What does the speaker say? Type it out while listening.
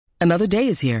Another day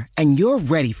is here, and you're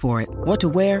ready for it. What to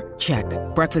wear? Check.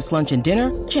 Breakfast, lunch, and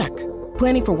dinner? Check.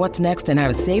 Planning for what's next and how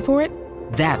to save for it?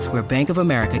 That's where Bank of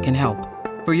America can help.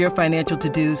 For your financial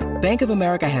to-dos, Bank of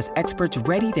America has experts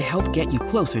ready to help get you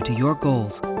closer to your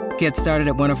goals. Get started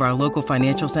at one of our local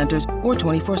financial centers or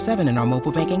 24/7 in our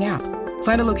mobile banking app.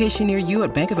 Find a location near you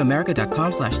at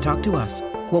bankofamerica.com/talktous.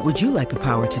 What would you like the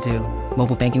power to do?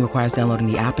 Mobile banking requires downloading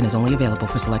the app and is only available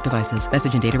for select devices.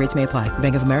 Message and data rates may apply.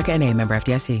 Bank of America N.A., member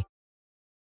FDIC.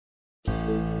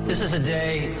 This is a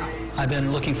day I've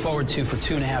been looking forward to for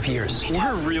 2.5 years.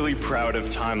 We're really proud of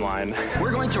Timeline.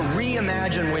 We're going to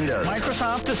reimagine Windows.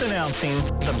 Microsoft is announcing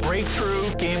the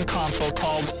breakthrough game console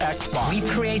called Xbox. We've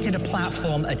created a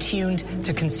platform attuned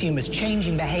to consumers'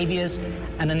 changing behaviors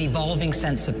and an evolving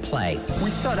sense of play. We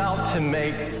set out to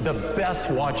make the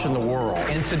best watch in the world.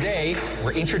 And today,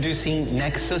 we're introducing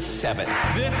Nexus 7.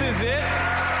 This is it,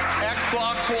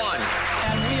 Xbox One.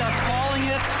 And we are calling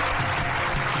it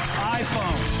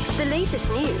iPhone. The latest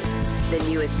news, the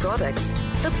newest products,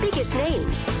 the biggest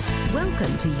names.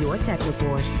 Welcome to Your Tech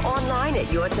Report. Online at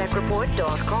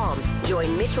YourTechReport.com.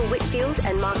 Join Mitchell Whitfield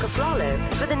and Mark Aflalo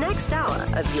for the next hour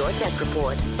of Your Tech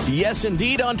Report. Yes,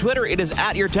 indeed. On Twitter, it is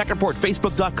at Your Tech Report.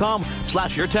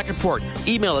 Facebook.com/Your Tech Report.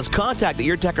 Email us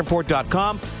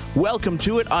contact@YourTechReport.com. Welcome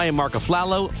to it. I am Mark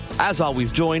Aflalo, as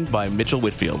always joined by Mitchell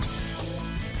Whitfield.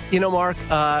 You know, Mark,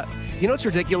 it's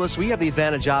ridiculous? We have the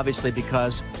advantage, obviously,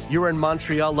 because you're in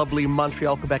Montreal, lovely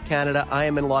Montreal, Quebec, Canada. I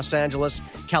am in Los Angeles,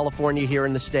 California, here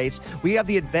in the States. We have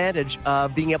the advantage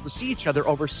of being able to see each other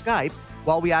over Skype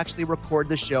while we actually record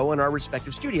the show in our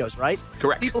respective studios, right?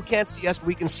 Correct. People can't see us, but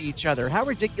we can see each other. How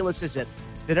ridiculous is it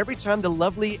that every time the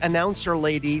lovely announcer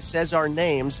lady says our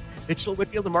names, Mitchell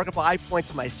Whitfield and Mark Aflalo, I point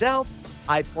to myself,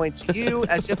 I point to you,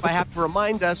 as if I have to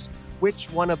remind us which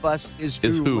one of us is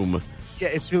whom. Yeah,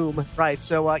 it's whom. Right.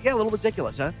 So, a little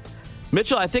ridiculous, huh?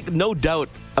 Mitchell, I think no doubt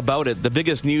about it, the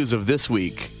biggest news of this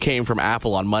week came from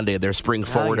Apple on Monday, their Spring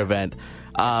Forward event.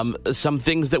 Some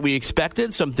things that we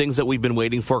expected, some things that we've been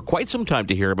waiting for quite some time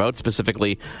to hear about,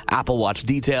 specifically Apple Watch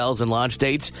details and launch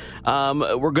dates.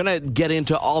 We're going to get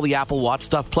into all the Apple Watch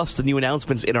stuff, plus the new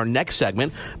announcements in our next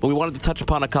segment. But we wanted to touch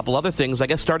upon a couple other things, I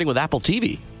guess starting with Apple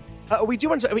TV. We do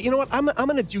want to. You know what? I'm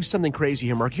going to do something crazy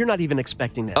here, Mark. You're not even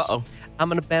expecting this. Uh-oh. I'm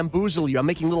going to bamboozle you. I'm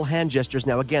making little hand gestures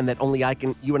now, again, that only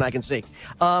you and I can see.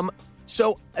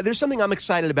 So there's something I'm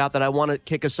excited about that I want to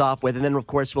kick us off with, and then, of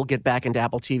course, we'll get back into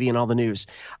Apple TV and all the news.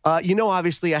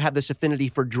 Obviously, I have this affinity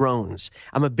for drones.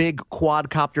 I'm a big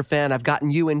quadcopter fan. I've gotten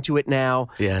you into it now.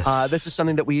 Yes. This is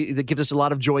something that gives us a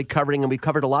lot of joy covering, and we've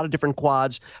covered a lot of different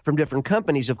quads from different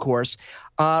companies, of course.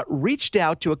 Reached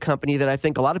out to a company that I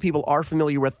think a lot of people are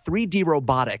familiar with, 3D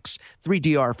Robotics,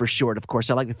 3DR for short, of course.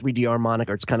 I like the 3DR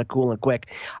moniker. It's kind of cool and quick.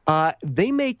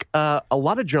 They make a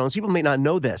lot of drones. People may not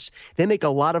know this. They make a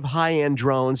lot of high-end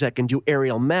drones that can do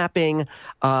aerial mapping.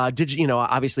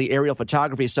 Obviously, aerial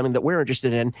photography is something that we're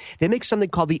interested in. They make something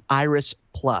called the Iris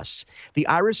Plus. The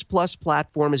Iris Plus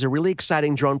platform is a really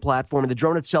exciting drone platform, and the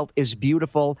drone itself is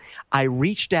beautiful. I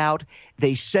reached out.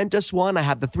 They sent us one. I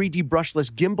have the 3D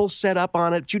brushless gimbal set up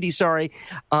on it. 2D, sorry.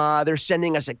 They're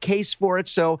sending us a case for it.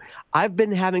 So I've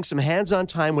been having some hands-on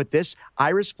time with this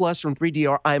Iris Plus from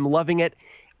 3DR. I'm loving it.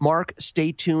 Mark,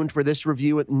 stay tuned for this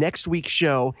review at next week's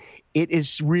show. It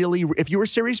is really, if you were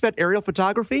serious about aerial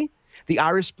photography, the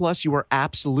Iris Plus you are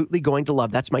absolutely going to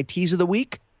love. That's my tease of the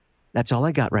week. That's all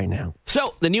I got right now.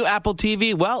 So, the new Apple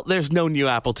TV, well, there's no new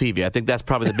Apple TV. I think that's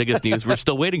probably the biggest news. We're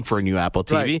still waiting for a new Apple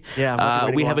TV. Right. Yeah,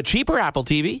 we have a cheaper Apple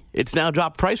TV. It's now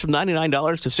dropped price from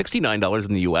 $99 to $69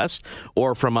 in the U.S.,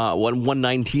 or from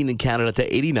 $119 in Canada to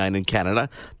 $89 in Canada.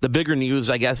 The bigger news,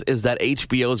 I guess, is that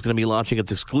HBO is going to be launching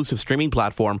its exclusive streaming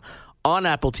platform on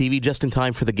Apple TV just in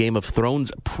time for the Game of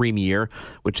Thrones premiere,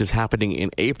 which is happening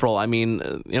in April. I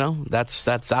mean, that's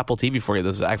Apple TV for you.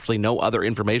 There's actually no other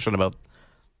information about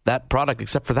that product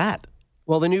except for that.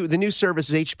 Well, the new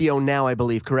service is HBO Now, I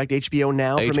believe, correct? HBO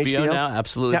Now from HBO? Now,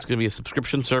 absolutely. Yeah. It's going to be a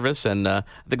subscription service, and I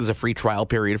think there's a free trial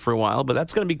period for a while, but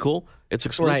that's going to be cool. It's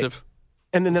exclusive. Right.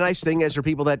 And then the nice thing is for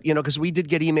people that, because we did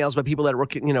get emails by people that were,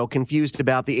 confused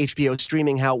about the HBO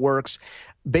streaming, how it works.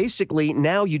 Basically,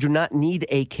 now you do not need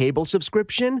a cable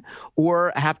subscription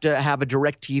or have to have a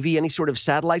direct TV, any sort of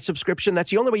satellite subscription. That's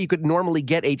the only way you could normally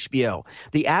get HBO.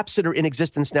 The apps that are in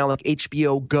existence now, like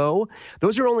HBO Go,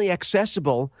 those are only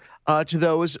accessible to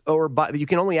those, you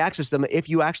can only access them if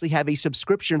you actually have a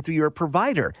subscription through your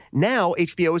provider. Now,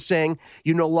 HBO is saying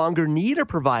you no longer need a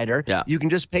provider. Yeah. You can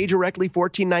just pay directly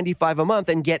 $14.95 a month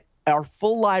and get our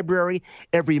full library,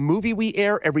 every movie we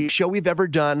air, every show we've ever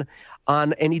done.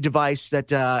 on any device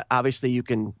that obviously you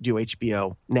can do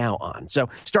HBO Now on. So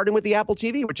starting with the Apple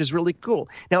TV, which is really cool.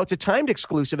 Now, it's a timed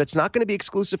exclusive. It's not going to be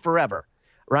exclusive forever,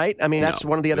 right? I mean, that's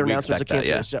one of the other announcements that came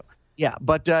through. So, yeah,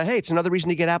 but hey, it's another reason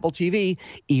to get Apple TV,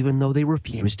 even though they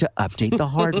refuse to update the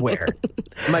hardware.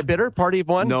 Am I bitter? Party of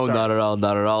one? No, Sorry. not at all.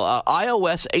 Not at all.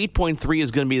 iOS 8.3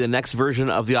 is going to be the next version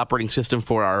of the operating system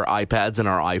for our iPads and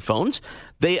our iPhones.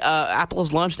 Apple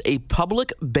has launched a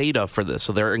public beta for this,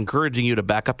 so they're encouraging you to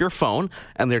back up your phone,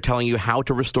 and they're telling you how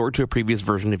to restore to a previous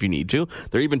version if you need to.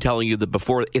 They're even telling you that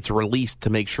before it's released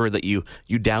to make sure that you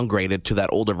downgrade it to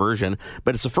that older version.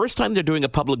 But it's the first time they're doing a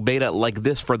public beta like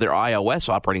this for their iOS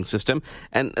operating system,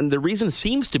 and the reason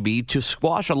seems to be to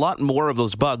squash a lot more of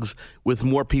those bugs with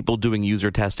more people doing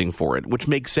user testing for it, which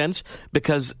makes sense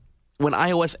because when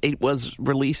iOS 8 was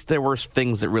released, there were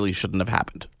things that really shouldn't have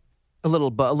happened. A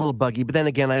little buggy, but then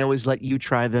again, I always let you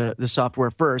try the software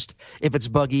first. If it's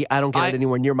buggy, I don't get it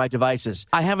anywhere near my devices.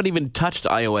 I haven't even touched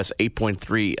iOS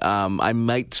 8.3. I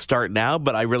might start now,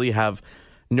 but I really have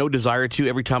no desire to.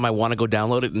 Every time I want to go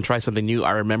download it and try something new,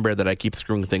 I remember that I keep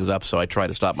screwing things up, so I try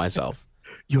to stop myself.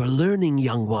 You're learning,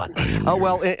 young one. Oh,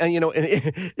 well, and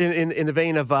in the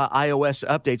vein of iOS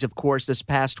updates, of course, this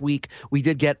past week, we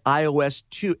did get iOS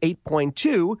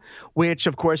 8.2, which,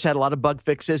 of course, had a lot of bug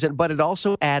fixes, but it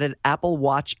also added Apple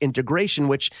Watch integration,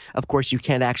 which, of course, you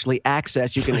can't actually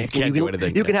access. You can have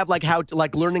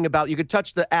learning about, you could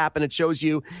touch the app and it shows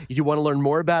you, if you want to learn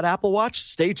more about Apple Watch,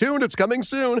 stay tuned, it's coming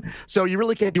soon. So you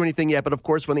really can't do anything yet. But, of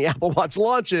course, when the Apple Watch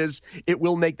launches, it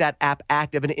will make that app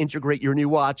active and integrate your new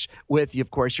watch with, of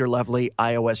course, your lovely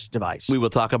iOS device. We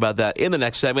will talk about that in the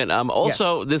next segment.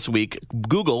 This week,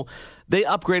 Google, they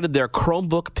upgraded their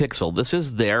Chromebook Pixel. This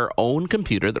is their own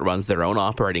computer that runs their own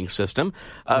operating system.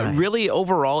 Really,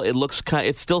 overall,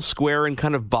 it's still square and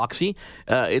kind of boxy.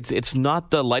 It's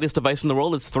not the lightest device in the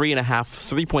world. It's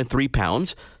 3.3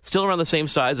 pounds. Still around the same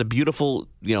size. A beautiful,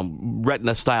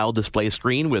 Retina-style display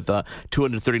screen with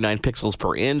 239 pixels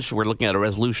per inch. We're looking at a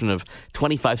resolution of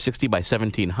 2560 by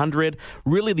 1700.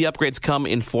 Really, the upgrades come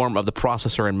in form of the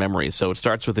processor and memory. So it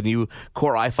starts with a new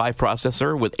Core i5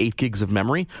 processor with 8 gigs of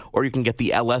memory, or you can get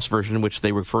the LS version, which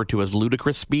they refer to as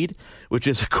ludicrous speed, which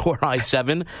is a Core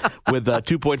i7 with a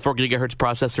 2.4 gigahertz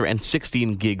processor and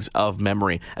 16 gigs of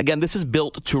memory. Again, this is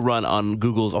built to run on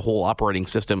Google's whole operating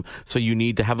system, so you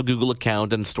need to have a Google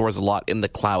account and stores a lot in the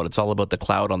cloud. It's all about the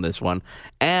cloud on this one.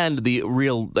 And the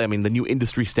new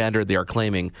industry standard they are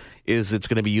claiming is it's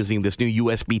going to be using this new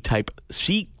USB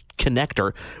Type-C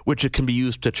connector, which it can be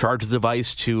used to charge the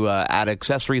device, to add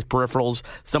accessories, peripherals,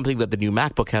 something that the new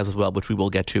MacBook has as well, which we will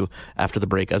get to after the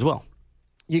break as well.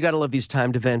 You got to love these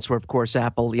timed events where, of course,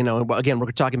 Apple, again,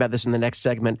 we're talking about this in the next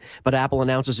segment, but Apple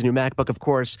announces a new MacBook. Of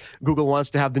course, Google wants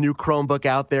to have the new Chromebook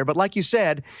out there. But like you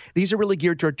said, these are really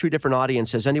geared toward two different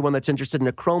audiences. Anyone that's interested in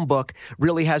a Chromebook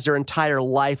really has their entire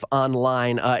life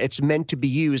online. It's meant to be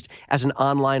used as an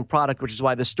online product, which is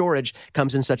why the storage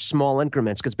comes in such small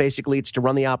increments, because basically it's to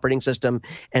run the operating system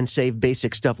and save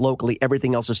basic stuff locally.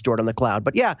 Everything else is stored on the cloud.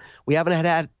 But yeah, we haven't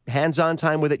had hands-on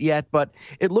time with it yet, but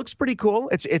it looks pretty cool.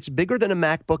 It's bigger than a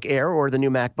MacBook Air or the new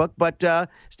MacBook, but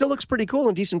still looks pretty cool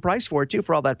and decent price for it, too,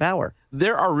 for all that power.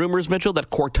 There are rumors, Mitchell, that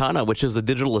Cortana, which is the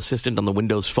digital assistant on the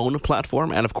Windows Phone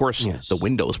platform, and of course the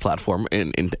Windows platform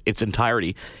in its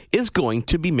entirety, is going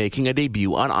to be making a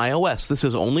debut on iOS. This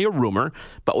is only a rumor,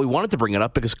 but we wanted to bring it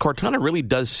up because Cortana really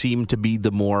does seem to be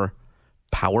the more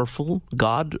powerful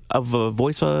god of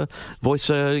voice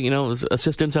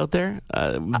assistants out there.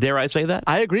 Dare I say that?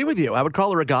 I agree with you. I would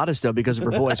call her a goddess, though, because of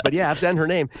her voice. But yeah, and her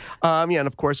name. And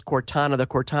of course, Cortana, the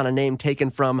Cortana name taken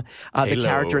from the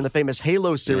character in the famous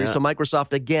Halo series. Yeah. So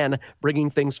Microsoft, again, bringing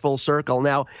things full circle.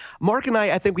 Now, Mark and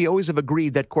I think we always have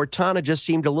agreed that Cortana just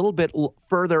seemed a little bit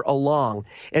further along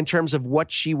in terms of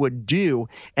what she would do.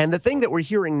 And the thing that we're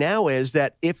hearing now is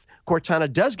that if Cortana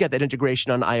does get that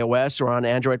integration on iOS or on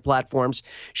Android platforms,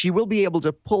 she will be able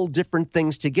to pull different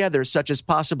things together, such as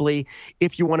possibly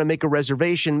if you want to make a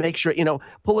reservation, make sure,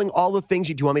 pulling all the things.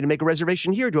 Do you want me to make a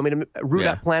reservation here? Do you want me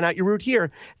to plan out your route here?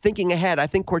 Thinking ahead, I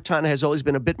think Cortana has always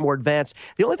been a bit more advanced.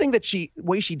 The only thing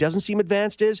way she doesn't seem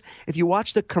advanced is if you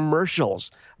watch the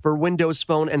commercials for Windows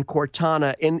Phone and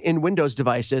Cortana in Windows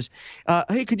devices.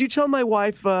 Hey, could you tell my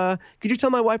wife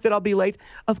that I'll be late?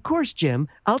 Of course, Jim.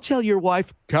 I'll tell your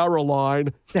wife,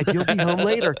 Caroline, that you'll be home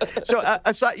later. So,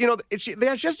 they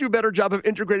actually have to do a better job of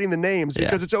integrating the names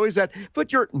because it's always that,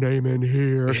 put your name in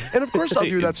here. And of course I'll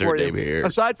do that for you. Here.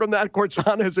 Aside from that,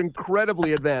 Cortana is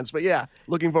incredibly advanced. But yeah,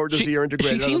 looking forward to see her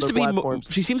integrated on other platforms.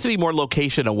 She seems to be more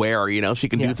location aware. She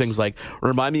can do things like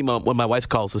remind me when my wife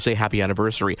calls to say happy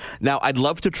anniversary. Now, I'd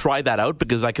love to try that out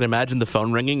because I can imagine the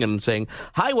phone ringing and saying,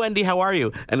 hi, Wendy, how are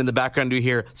you? And in the background you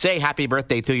hear, say happy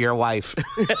birthday to your wife.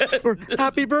 Or,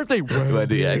 happy birthday,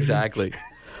 Wendy. Yeah, exactly.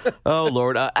 Oh,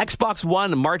 Lord. Xbox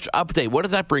One March update. What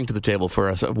does that bring to the table for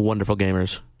us wonderful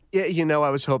gamers? Yeah, I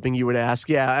was hoping you would ask.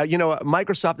 Yeah,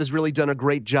 Microsoft has really done a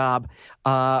great job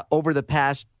over the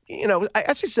past,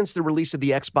 I say since the release of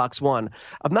the Xbox One,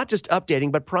 of not just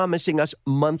updating, but promising us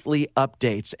monthly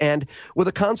updates. And with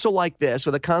a console like this,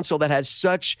 with a console that has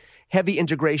such heavy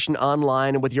integration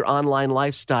online and with your online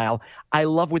lifestyle, I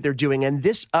love what they're doing. And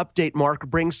this update, Mark,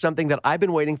 brings something that I've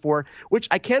been waiting for, which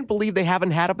I can't believe they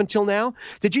haven't had up until now.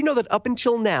 Did you know that up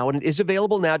until now, and it is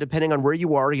available now depending on where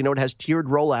you are, it has tiered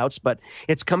rollouts, but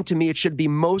it's come to me, it should be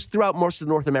throughout most of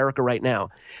North America right now.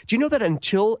 Do you know that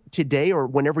until today or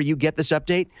whenever you get this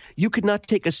update, you could not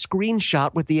take a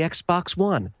screenshot with the Xbox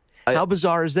One? How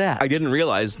bizarre is that? I didn't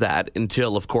realize that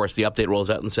until, of course, the update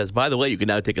rolls out and says, by the way, you can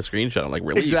now take a screenshot. I'm like,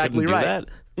 really? Exactly you couldn't right. do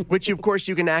that? Which, of course,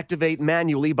 you can activate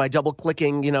manually by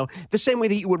double-clicking, the same way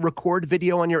that you would record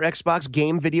video on your Xbox,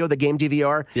 game video, the game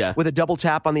DVR, with a double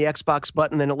tap on the Xbox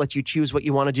button, then it lets you choose what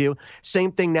you want to do.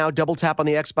 Same thing now, double tap on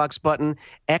the Xbox button.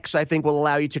 X, I think, will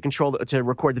allow you to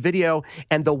record the video,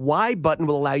 and the Y button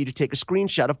will allow you to take a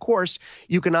screenshot. Of course,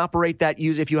 you can operate that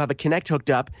if you have a Kinect hooked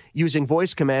up using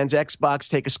voice commands, Xbox,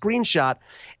 take a screenshot.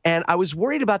 And I was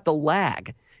worried about the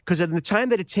lag, because at the time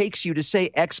that it takes you to say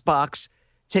Xbox,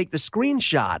 take the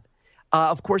screenshot,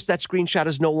 of course, that screenshot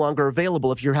is no longer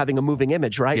available if you're having a moving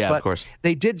image, right? Yeah, but of course.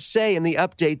 They did say in the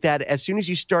update that as soon as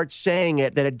you start saying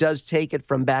it, that it does take it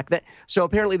from back then. So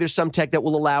apparently there's some tech that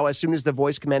will allow, as soon as the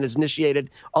voice command is initiated,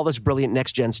 all this brilliant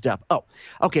next-gen stuff. Oh,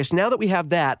 okay, so now that we have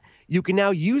that, you can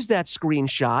now use that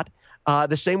screenshot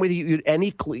the same way that you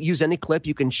use any clip,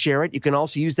 you can share it. You can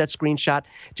also use that screenshot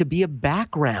to be a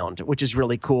background, which is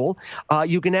really cool.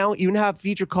 You can now even have a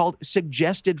feature called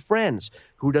Suggested Friends.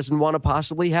 Who doesn't want to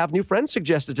possibly have new friends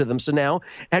suggested to them? So now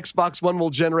Xbox One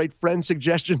will generate friend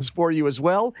suggestions for you as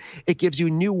well. It gives you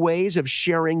new ways of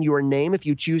sharing your name if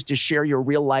you choose to share your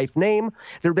real-life name.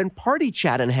 There have been party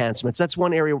chat enhancements. That's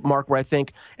one area, Mark, where I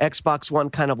think Xbox One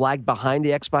kind of lagged behind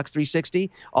the Xbox 360.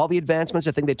 All the advancements,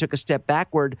 I think they took a step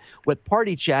backward with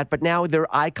party chat, but now there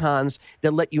are icons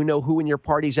that let you know who in your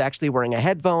party is actually wearing a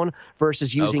headphone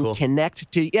versus using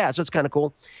Kinect to, so it's kind of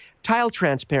cool. Tile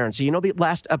transparency. The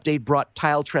last update brought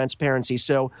tile transparency.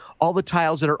 So all the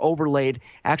tiles that are overlaid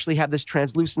actually have this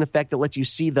translucent effect that lets you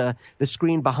see the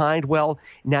screen behind. Well,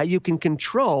 now you can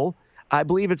control, I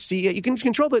believe you can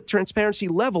control the transparency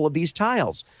level of these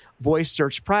tiles. Voice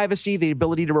search privacy, the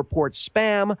ability to report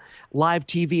spam, live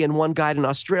TV and One Guide in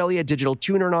Australia, digital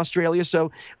tuner in Australia.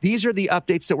 So these are the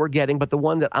updates that we're getting. But the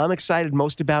one that I'm excited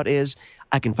most about is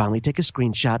I can finally take a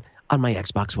screenshot on my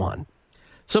Xbox One.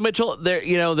 So Mitchell,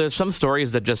 there's some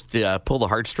stories that just pull the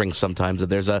heartstrings sometimes. And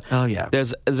there's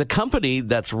a company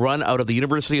that's run out of the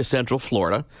University of Central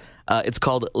Florida. It's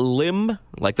called LIM,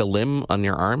 like the limb on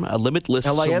your arm, Limitless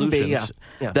Solutions,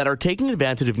 that are taking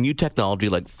advantage of new technology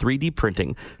like 3D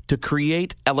printing to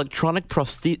create electronic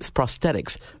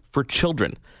prosthetics for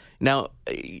children. Now,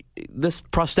 this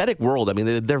prosthetic world,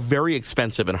 they're very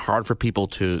expensive and hard for people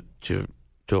to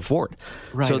afford.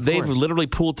 Right, so they've literally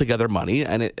pooled together money,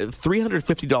 and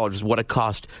 $350 is what it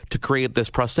cost to create this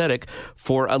prosthetic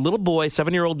for a little boy,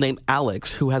 7-year-old named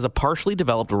Alex, who has a partially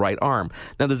developed right arm.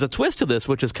 Now, there's a twist to this,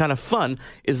 which is kind of fun,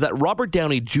 is that Robert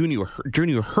Downey Jr.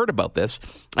 heard about this,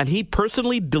 and he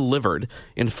personally delivered,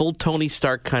 in full Tony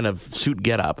Stark kind of suit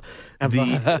getup,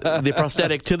 the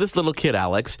prosthetic to this little kid,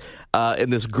 Alex, in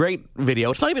this great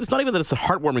video. It's not even that it's a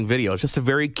heartwarming video. It's just a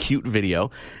very cute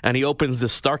video. And he opens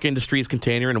this Stark Industries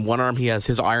container, and in one arm he has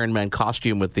his Iron Man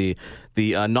costume with the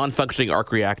non-functioning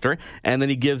arc reactor. And then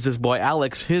he gives this boy,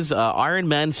 Alex, his Iron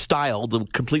Man style,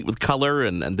 complete with color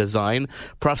and design,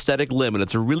 prosthetic limb. And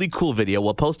it's a really cool video.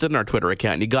 We'll post it in our Twitter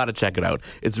account, and you got to check it out.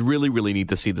 It's really, really neat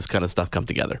to see this kind of stuff come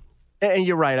together. And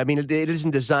you're right. It isn't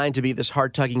designed to be this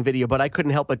heart-tugging video, but I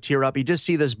couldn't help but tear up. You just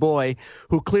see this boy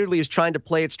who clearly is trying to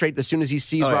play it straight as soon as he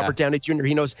sees Robert Downey Jr.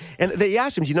 He knows. And they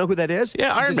asked him, do you know who that is?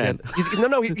 Yeah, Iron Man.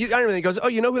 He's Iron Man. He goes, oh,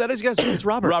 you know who that is? He goes, it's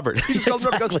Robert. Robert. He just calls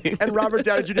Robert. Goes, and Robert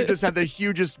Downey Jr. just had the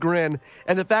hugest grin.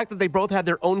 And the fact that they both had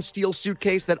their own steel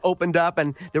suitcase that opened up,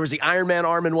 and there was the Iron Man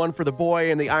arm in one for the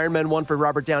boy and the Iron Man one for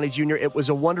Robert Downey Jr. It was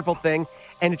a wonderful thing.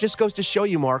 And it just goes to show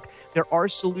you, Mark, there are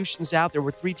solutions out there,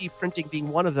 with 3D printing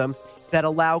being one of them. that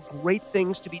allow great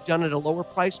things to be done at a lower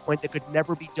price point that could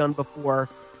never be done before.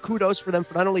 Kudos for them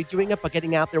for not only doing it, but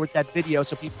getting out there with that video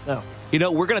so people know. You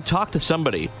know, we're going to talk to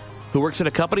somebody who works at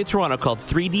a company in Toronto called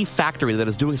 3D Factory that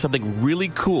is doing something really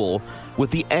cool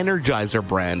with the Energizer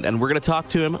brand, and we're going to talk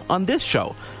to him on this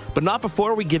show. But not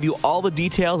before we give you all the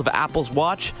details of Apple's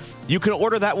watch. You can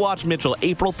order that watch, Mitchell,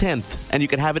 April 10th, and you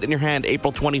can have it in your hand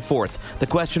April 24th. The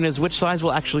question is, which size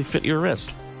will actually fit your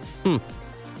wrist?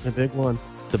 The big one.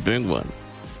 The big one.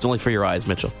 It's only for your eyes,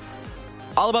 Mitchell.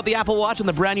 All about the Apple Watch and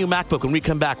the brand new MacBook when we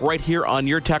come back right here on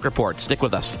Your Tech Report. Stick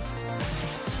with us.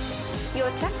 Your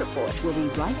Tech Report will be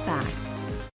right back.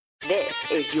 This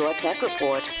is Your Tech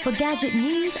Report. For gadget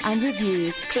news and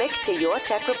reviews, click to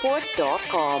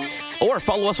YourTechReport.com. Or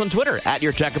follow us on Twitter at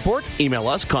Your Tech Report. Email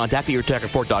us,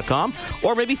 contact@YourTechReport.com.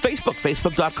 Or maybe Facebook,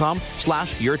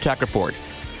 Facebook.com/Your Tech Report.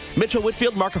 Mitchell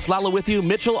Whitfield, Mark Aflalo with you.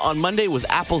 Mitchell, on Monday was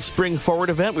Apple's Spring Forward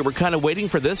event. We were kind of waiting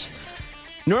for this.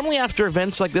 Normally after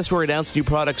events like this where we announce new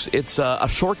products, it's a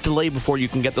short delay before you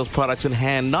can get those products in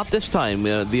hand. Not this time.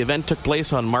 The event took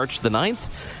place on March the 9th,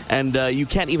 and you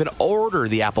can't even order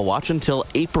the Apple Watch until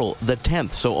April the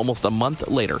 10th, so almost a month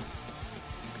later.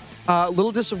 A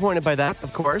little disappointed by that,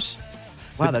 of course.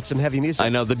 Wow, that's some heavy music. I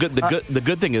know. The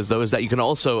good thing is, though, is that you can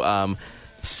also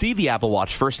see the Apple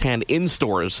Watch firsthand in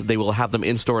stores. They will have them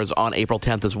in stores on April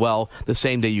 10th as well. The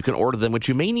same day you can order them, which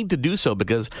you may need to do so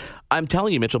because I'm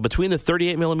telling you, Mitchell, between the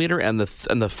 38 millimeter and the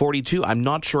 42, I'm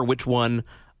not sure which one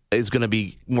is going to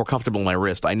be more comfortable on my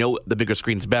wrist. I know the bigger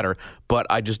screen's better, but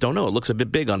I just don't know. It looks a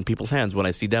bit big on people's hands when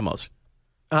I see demos.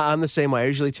 I'm the same way. I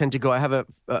usually tend to go, I have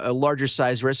a larger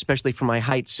size wrist, especially for my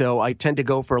height, so I tend to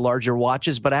go for larger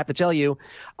watches. But I have to tell you,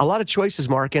 a lot of choices,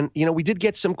 Mark. And, we did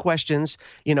get some questions.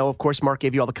 Of course, Mark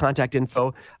gave you all the contact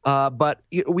info. But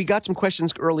we got some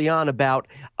questions early on about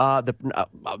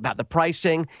the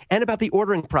pricing and about the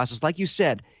ordering process. Like you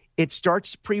said,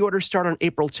 pre-orders start on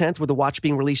April 10th with the watch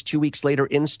being released 2 weeks later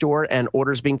in store and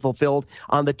orders being fulfilled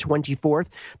on the 24th.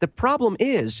 The problem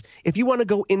is, if you want to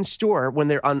go in store when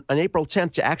they're on April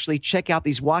 10th to actually check out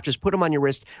these watches, put them on your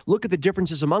wrist, look at the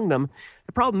differences among them.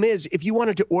 The problem is, if you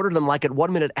wanted to order them like at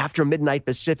 1 minute after midnight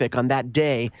Pacific on that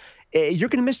day, you're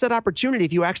going to miss that opportunity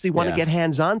if you actually want to get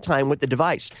hands-on time with the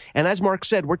device. And as Mark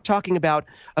said, we're talking about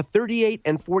a 38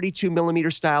 and 42 millimeter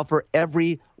style for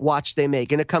every watch they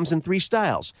make. And it comes in 3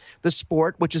 styles. The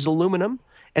Sport, which is aluminum,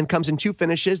 and comes in 2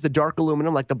 finishes, the dark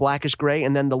aluminum, like the blackish gray,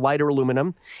 and then the lighter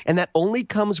aluminum. And that only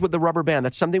comes with the rubber band.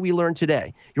 That's something we learned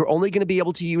today. You're only going to be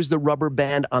able to use the rubber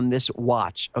band on this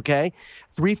watch, okay?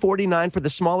 $349 for the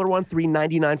smaller one,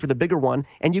 $399 for the bigger one.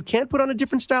 And you can't put on a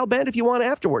different style band if you want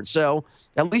afterwards. So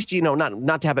at least,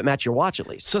 not to have it match your watch at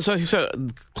least. So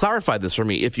clarify this for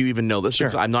me, if you even know this,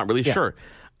 because I'm not really sure.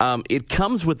 It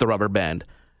comes with the rubber band.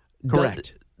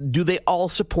 Correct. Do they all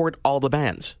support all the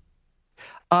bands?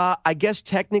 I guess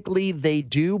technically they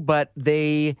do, but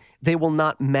they will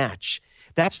not match.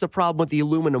 That's the problem with the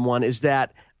aluminum one, is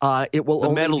that it will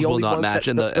the metals will not match,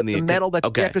 and the metal that's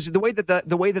okay. because the way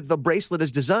that the bracelet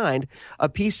is designed, a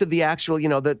piece of the actual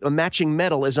the matching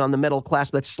metal is on the metal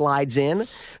clasp that slides in.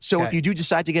 So if you do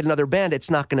decide to get another band, it's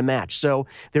not going to match. So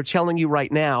they're telling you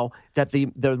right now that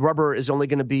the rubber is only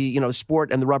going to be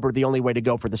Sport, and the rubber the only way to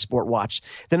go for the Sport watch.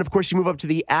 Then of course you move up to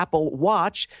the Apple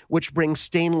Watch, which brings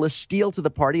stainless steel to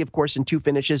the party. Of course in 2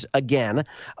 finishes again.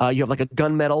 You have like a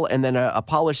gunmetal and then a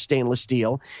polished stainless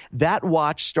steel. That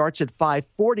watch starts at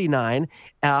 $549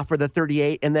 for the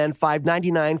 38, and then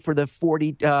 $599 for the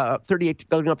 38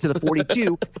 going up to the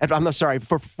 42. I'm sorry,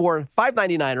 for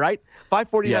 $599, right?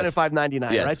 $549 and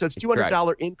 $599, right? So it's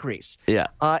 $200 increase. Yeah.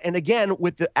 And again,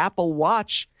 with the Apple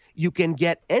Watch, you can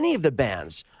get any of the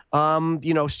bands.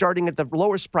 Starting at the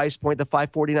lowest price point, the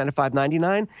 $549 and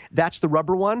 $599, that's the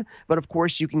rubber one. But of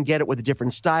course, you can get it with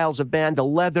different styles of band, the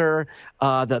leather,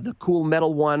 the cool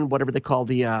metal one, whatever they call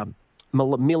the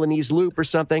Milanese loop or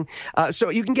something. So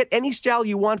you can get any style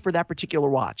you want for that particular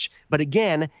watch. But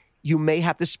again, you may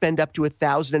have to spend up to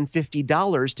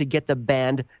 $1,050 to get the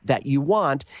band that you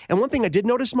want. And one thing I did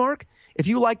notice, Mark, if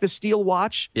you like the steel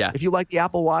watch, if you like the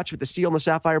Apple Watch with the steel and the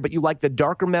sapphire, but you like the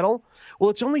darker metal, well,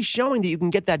 it's only showing that you can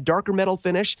get that darker metal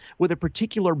finish with a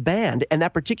particular band, and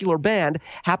that particular band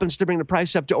happens to bring the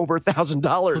price up to over $1,000.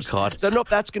 Oh, God. So I don't know if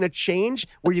that's going to change,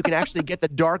 where you can actually get the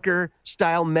darker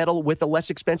style metal with a less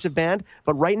expensive band.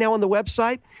 But right now on the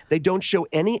website, they don't show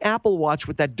any Apple Watch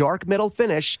with that dark metal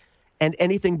finish. and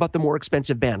anything but the more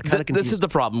expensive band. This is the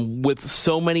problem. With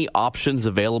so many options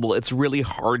available, it's really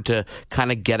hard to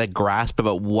kind of get a grasp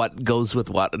about what goes with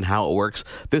what and how it works.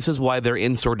 This is why their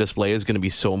in-store display is going to be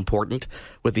so important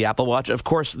with the Apple Watch. Of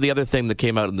course, the other thing that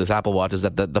came out in this Apple Watch is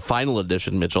that the final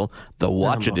edition, Mitchell, the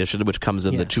Watch edition, which comes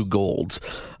in the 2 golds,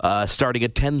 starting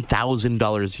at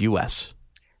 $10,000 US.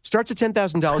 Starts at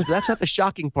 $10,000, but that's not the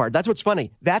shocking part. That's what's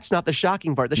funny. That's not the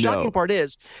shocking part. The shocking part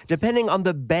is, depending on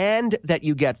the band that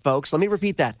you get, folks, let me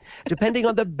repeat that. Depending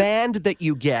on the band that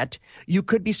you get, you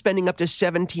could be spending up to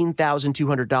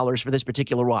 $17,200 for this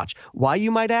particular watch. Why,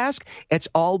 you might ask? It's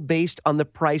all based on the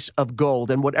price of gold.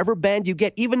 And whatever band you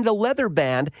get, even the leather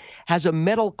band, has a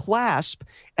metal clasp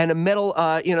and a metal,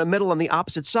 metal on the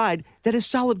opposite side that is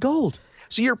solid gold.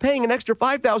 So you're paying an extra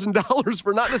 $5,000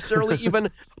 for not necessarily even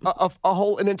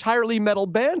an entirely metal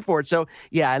band for it. So,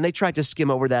 yeah, and they tried to skim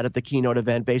over that at the keynote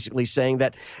event, basically saying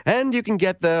that, and you can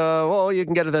get the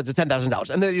 $10,000.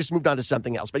 And they just moved on to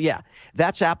something else. But, yeah,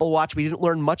 that's Apple Watch. We didn't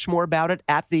learn much more about it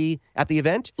at the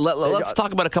event. Let's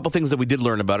talk about a couple things that we did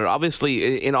learn about it.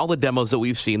 Obviously, in all the demos that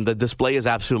we've seen, the display is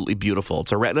absolutely beautiful.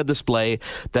 It's a Retina display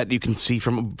that you can see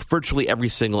from virtually every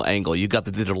single angle. You've got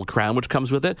the digital crown, which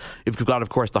comes with it. You've got, of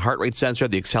course, the heart rate sensor,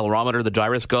 the accelerometer, the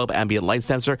gyroscope, ambient light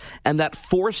sensor, and that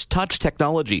force touch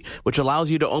technology, which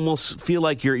allows you to almost feel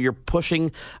like you're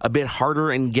pushing a bit harder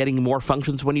and getting more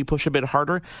functions when you push a bit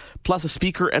harder, plus a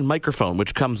speaker and microphone,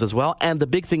 which comes as well. And the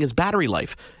big thing is battery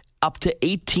life. Up to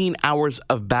 18 hours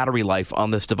of battery life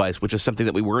on this device, which is something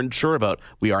that we weren't sure about.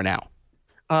 We are now.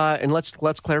 And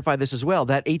let's clarify this as well.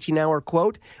 That 18-hour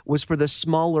quote was for the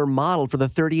smaller model, for the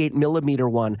 38-millimeter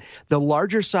one. The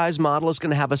larger size model is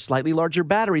going to have a slightly larger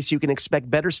battery, so you can expect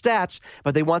better stats,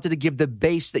 but they wanted to give the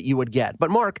base that you would get.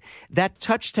 But, Mark, that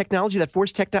touch technology, that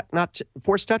force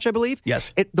touch, I believe?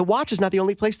 Yes. The watch is not the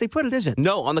only place they put it, is it?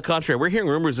 No, on the contrary. We're hearing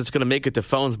rumors it's going to make it to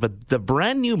phones, but the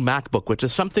brand new MacBook, which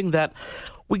is something that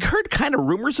we heard kind of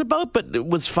rumors about, but it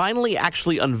was finally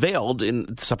actually unveiled,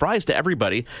 in surprise to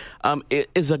everybody. It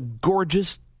is a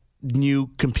gorgeous new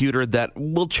computer that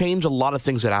will change a lot of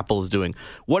things that Apple is doing.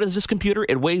 What is this computer?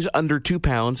 It weighs under 2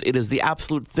 pounds. It is the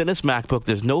absolute thinnest MacBook.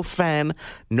 There's no fan,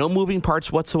 no moving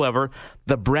parts whatsoever.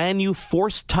 The brand new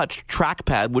Force Touch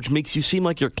trackpad, which makes you seem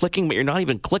like you're clicking, but you're not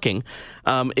even clicking.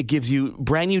 It gives you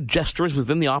brand new gestures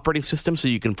within the operating system, so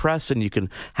you can press and you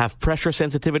can have pressure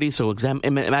sensitivity. So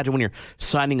imagine when you're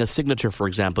signing a signature, for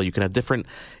example, you can have different,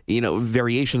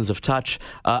 variations of touch.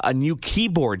 A new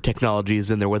keyboard technology is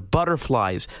in there with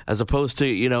butterflies, as opposed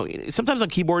to, sometimes on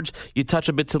keyboards, you touch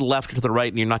a bit to the left or to the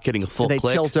right and you're not getting a full click.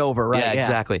 They tilt over, right? Yeah,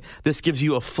 exactly. This gives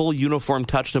you a full uniform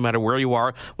touch no matter where you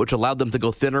are, which allowed them to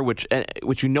go thinner, which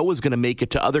is going to make it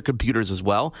to other computers as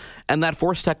well. And that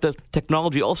Force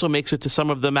technology also makes it to some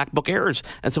of the MacBook Airs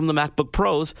and some of the MacBook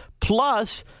Pros.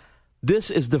 Plus,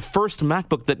 this is the first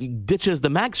MacBook that ditches the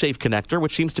MagSafe connector,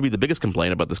 which seems to be the biggest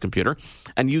complaint about this computer,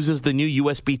 and uses the new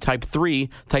USB Type-C,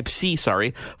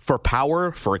 for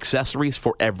power, for accessories,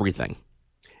 for everything.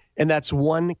 And that's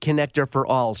one connector for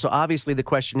all. So obviously the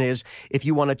question is, if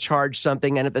you want to charge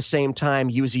something and at the same time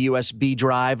use a USB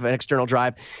drive, an external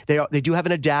drive, they do have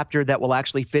an adapter that will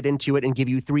actually fit into it and give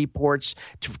you 3 ports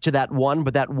to that one,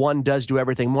 but that one does do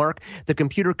everything. Mark, the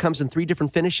computer comes in 3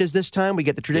 different finishes this time. We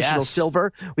get the traditional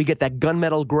silver, we get that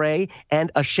gunmetal gray,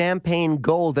 and a champagne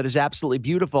gold that is absolutely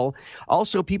beautiful.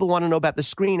 Also, people want to know about the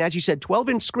screen. As you said,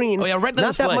 12-inch screen. Oh, yeah, Retina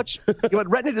display. That much,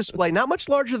 Retina display, not much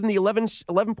larger than the 11.6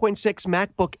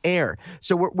 MacBook Air.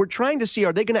 So we're trying to see,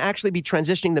 are they going to actually be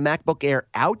transitioning the MacBook Air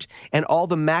out and all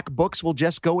the MacBooks will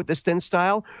just go with this thin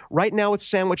style? Right now it's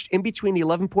sandwiched in between the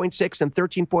 11.6 and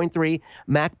 13.3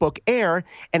 MacBook Air,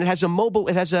 and it has the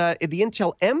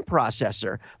Intel M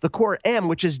processor, the Core M,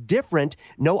 which is different.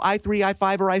 No i3,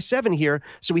 i5, or i7 here.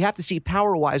 So we have to see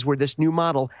power-wise where this new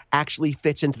model actually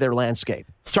fits into their landscape.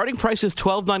 Starting price is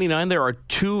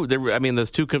 $12.99.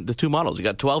 There's two models. You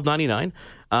got $12.99,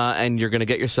 and you're going to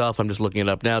get yourself, I'm just looking it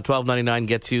up now, $12.99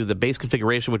 gets you the base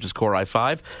configuration, which is Core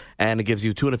i5, and it gives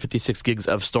you 256 gigs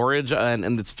of storage,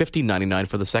 and it's $15.99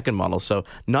 for the second model. So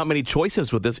not many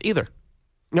choices with this either.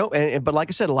 No, but like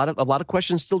I said, a lot of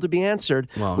questions still to be answered.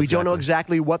 Well, we don't know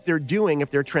exactly what they're doing,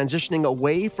 if they're transitioning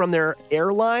away from their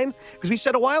airline. Because we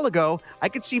said a while ago, I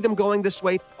could see them going this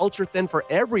way, ultra thin for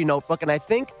every notebook, and I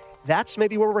think that's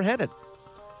maybe where we're headed.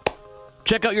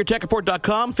 Check out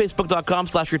YourTechReport.com,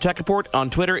 Facebook.com/YourTechReport.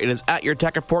 On Twitter, it is at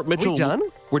YourTechReport. Mitchell, are we done?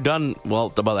 We're done,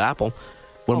 about Apple.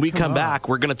 When we come back,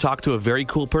 we're going to talk to a very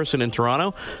cool person in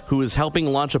Toronto who is helping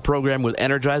launch a program with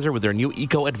Energizer with their new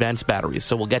Eco Advanced batteries.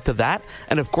 So we'll get to that.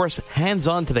 And, of course,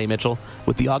 hands-on today, Mitchell,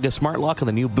 with the August Smart Lock and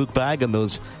the new book bag and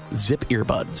those zip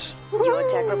earbuds. Your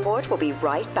Tech Report will be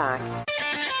right back.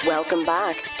 Welcome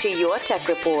back to Your Tech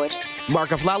Report.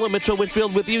 Mark Aflalo, Mitchell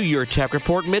Whitfield with you, Your Tech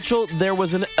Report. Mitchell, there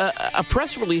was a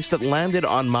press release that landed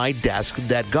on my desk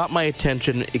that got my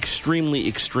attention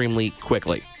extremely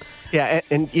quickly. Yeah,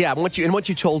 and once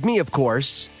you told me, of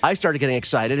course, I started getting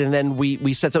excited, and then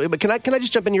we said something. But can I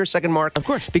just jump in here a second, Mark? Of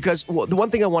course. Because the one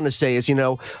thing I want to say is,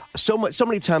 so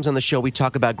many times on the show we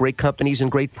talk about great companies and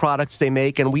great products they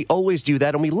make, and we always do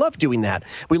that, and we love doing that.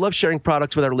 We love sharing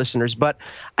products with our listeners, but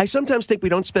I sometimes think we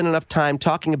don't spend enough time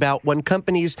talking about when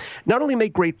companies not only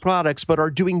make great products, but are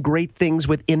doing great things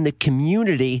within the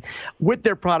community with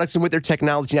their products and with their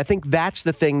technology. And I think that's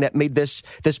the thing that made this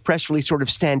press release sort of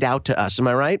stand out to us. Am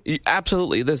I right?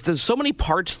 Absolutely. There's so many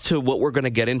parts to what we're going to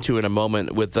get into in a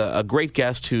moment with a great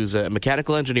guest who's a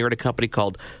mechanical engineer at a company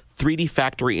called 3D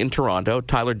Factory in Toronto.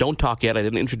 Tyler, don't talk yet. I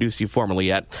didn't introduce you formally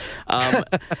yet.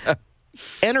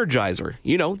 Energizer,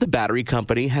 the battery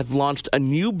company, has launched a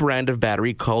new brand of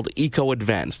battery called Eco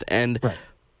Advanced. And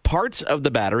parts of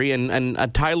the battery,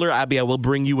 and Tyler, Abby, I will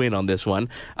bring you in on this one,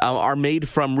 are made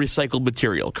from recycled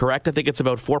material, correct? I think it's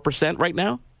about 4% right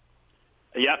now?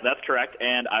 Yeah, that's correct.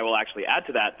 And I will actually add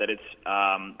to that it's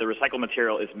the recycled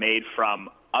material is made from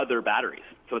other batteries.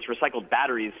 So it's recycled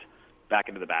batteries back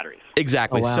into the batteries.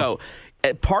 Exactly. Oh, wow. So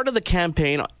part of the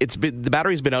campaign, the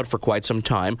battery's been out for quite some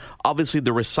time. Obviously,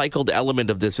 the recycled element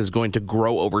of this is going to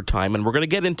grow over time, and we're going to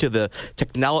get into the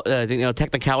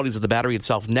technicalities of the battery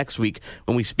itself next week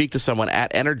when we speak to someone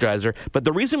at Energizer. But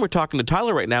the reason we're talking to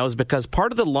Tyler right now is because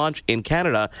part of the launch in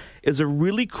Canada is a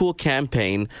really cool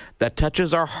campaign that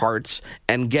touches our hearts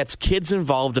and gets kids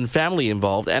involved and family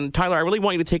involved. And Tyler, I really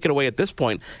want you to take it away at this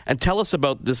point and tell us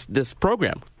about this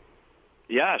program.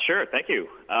 Yeah, sure. Thank you.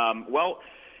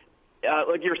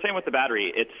 Like you were saying with the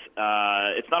battery, it's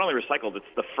not only recycled; it's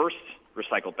the first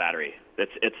recycled battery.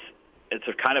 It's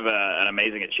a kind of an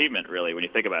amazing achievement, really, when you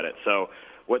think about it. So,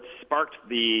 what sparked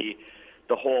the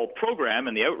whole program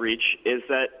and the outreach is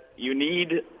that you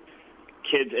need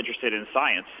kids interested in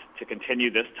science to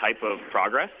continue this type of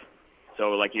progress. So,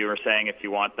 like you were saying, if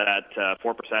you want that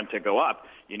 4% to go up,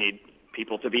 you need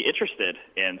people to be interested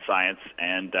in science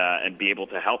and be able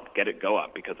to help get it go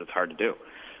up because it's hard to do.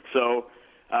 So,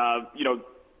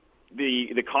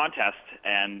 the contest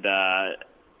and that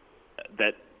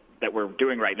we're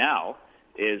doing right now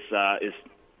is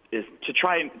to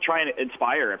try and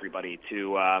inspire everybody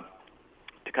to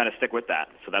kind of stick with that.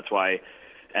 So that's why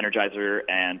Energizer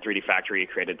and 3D Factory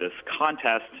created this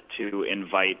contest to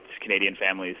invite Canadian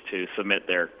families to submit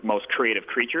their most creative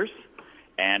creatures,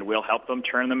 and we'll help them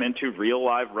turn them into real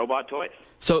live robot toys.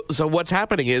 So what's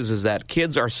happening is that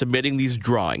kids are submitting these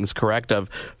drawings, correct, of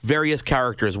various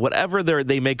characters, whatever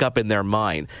they make up in their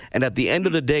mind. And at the end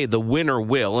of the day, the winner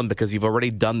will, and because you've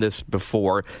already done this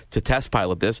before to test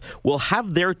pilot this, will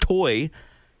have their toy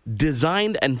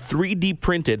designed and 3D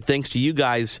printed, thanks to you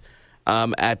guys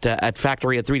at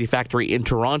 3D Factory in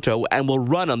Toronto, and will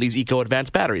run on these Eco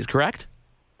Advanced batteries, correct?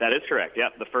 That is correct.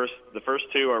 Yep. The first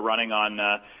two are running on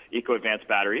Eco Advanced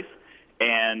batteries,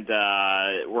 and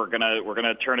we're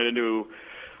gonna turn it into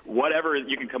whatever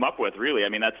you can come up with. Really, I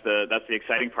mean that's the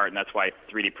exciting part, and that's why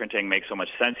 3D printing makes so much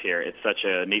sense here. It's such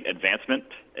a neat advancement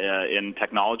in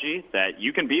technology that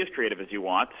you can be as creative as you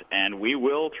want, and we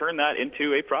will turn that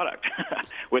into a product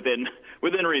within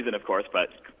reason, of course, but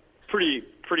pretty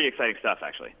exciting stuff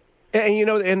actually.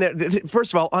 And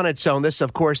first of all, on its own, this,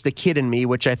 of course, the kid in me,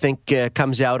 which I think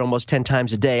comes out almost 10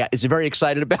 times a day, is very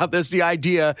excited about this, the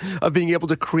idea of being able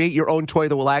to create your own toy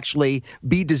that will actually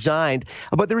be designed.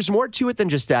 But there's more to it than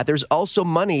just that. There's also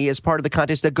money as part of the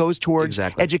contest that goes towards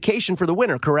education for the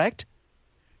winner, correct?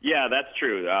 Yeah, that's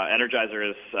true. Energizer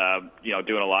is,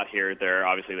 doing a lot here.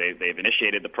 They've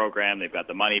initiated the program. They've got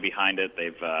the money behind it.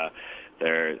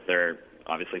 They're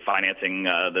obviously financing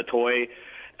the toy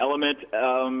element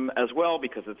as well,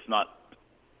 because it's not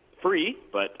free,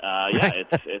 but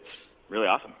it's really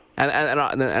awesome.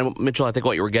 And Mitchell, I think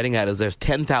what you were getting at is there's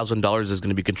 $10,000 is going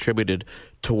to be contributed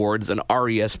towards an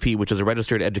RESP, which is a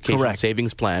Registered Education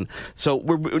Savings Plan. So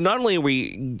not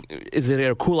only is it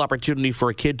a cool opportunity for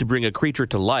a kid to bring a creature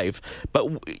to life, but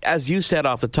as you said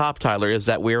off the top, Tyler, is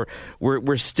that we're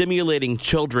stimulating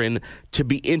children to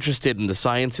be interested in the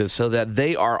sciences so that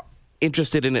they are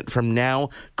interested in it from now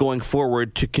going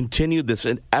forward, to continue this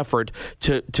effort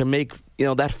to make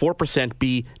that 4%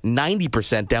 be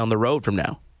 90% down the road from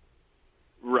now.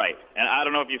 Right. And I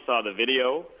don't know if you saw the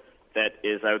video that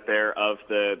is out there of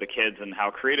the kids and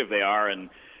how creative they are, and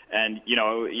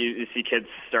you see kids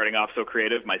starting off so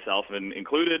creative, myself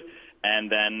included,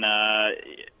 and then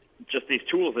just these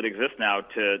tools that exist now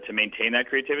to maintain that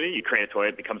creativity. You create a toy,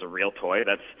 it becomes a real toy.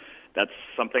 that's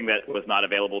something that was not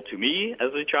available to me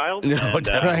as a child. No, and,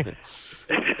 definitely.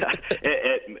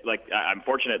 I'm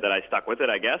fortunate that I stuck with it,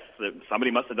 I guess.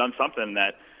 Somebody must have done something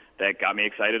that got me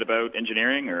excited about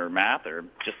engineering or math or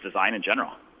just design in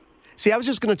general. See, I was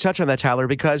just going to touch on that, Tyler,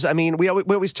 because, I mean, we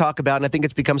always talk about, and I think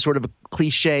it's become sort of a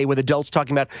cliche with adults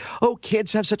talking about, oh,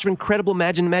 kids have such incredible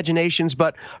imaginations.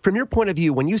 But from your point of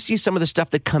view, when you see some of the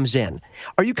stuff that comes in,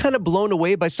 are you kind of blown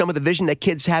away by some of the vision that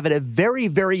kids have at a very,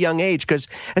 very young age? Because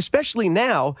especially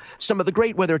now, some of the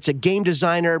great, whether it's a game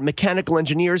designer, mechanical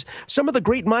engineers, some of the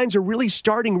great minds are really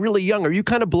starting really young. Are you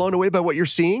kind of blown away by what you're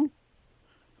seeing?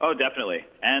 Oh, definitely.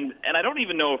 And I don't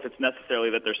even know if it's necessarily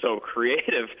that they're so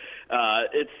creative.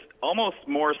 It's almost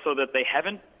more so that they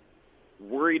haven't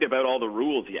worried about all the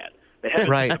rules yet. They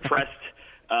haven't suppressed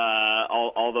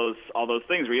all those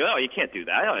things where you can't do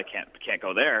that. I can't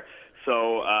go there.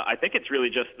 So I think it's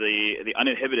really just the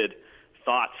uninhibited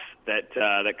thoughts that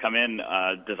come in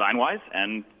design-wise,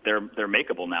 and they're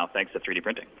makeable now thanks to 3D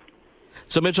printing.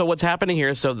 So, Mitchell, what's happening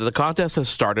here? So the contest has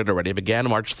started already. It began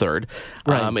March 3rd.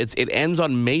 Right. It ends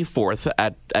on May 4th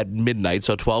at midnight,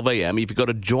 so 12 a.m. If you go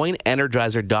to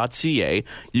joinenergizer.ca,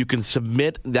 you can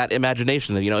submit that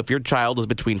imagination. You know, if your child is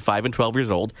between 5 and 12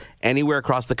 years old, anywhere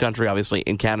across the country, obviously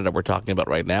in Canada we're talking about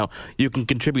right now, you can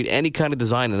contribute any kind of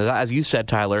design. And as you said,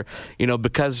 Tyler, you know,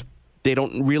 because they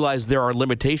don't realize there are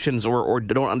limitations or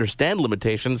don't understand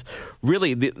limitations,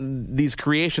 really these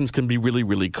creations can be really,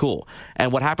 really cool.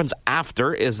 And what happens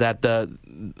after is that there'll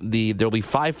be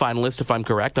 5 finalists, if I'm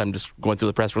correct, I'm just going through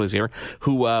the press release here,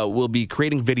 who will be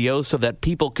creating videos so that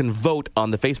people can vote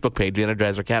on the Facebook page, the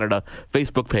Energizer Canada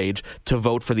Facebook page, to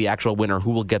vote for the actual winner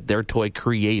who will get their toy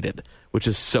created, which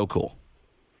is so cool.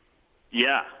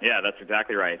 Yeah, that's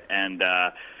exactly right. And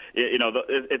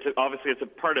it's obviously a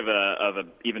part of a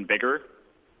even bigger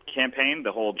campaign,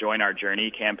 the whole Join Our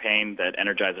Journey campaign that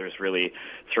Energizer is really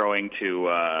throwing to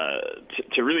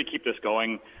really keep this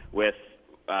going with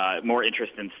more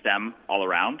interest in STEM all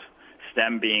around.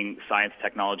 STEM being science,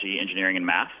 technology, engineering, and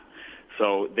math.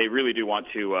 So they really do want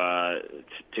to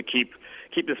keep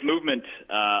this movement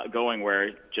going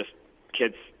where just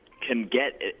kids can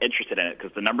get interested in it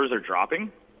because the numbers are dropping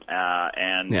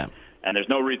and there's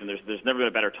no reason. There's never been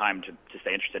a better time to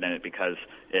stay interested in it because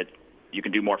you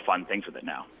can do more fun things with it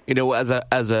now. You know, as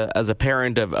a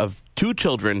parent of 2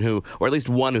 children or at least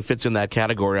one who fits in that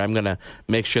category, I'm going to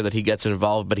make sure that he gets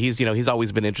involved. But he's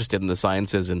always been interested in the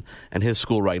sciences, and his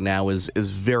school right now is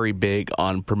very big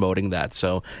on promoting that.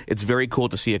 So it's very cool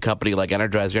to see a company like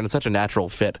Energizer, and it's such a natural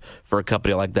fit for a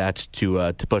company like that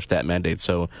to push that mandate.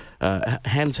 So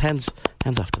hands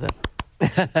off to them.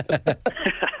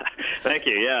 Thank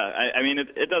you. Yeah, I mean,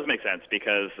 it does make sense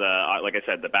because, like I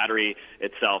said, the battery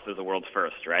itself is the world's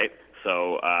first, right?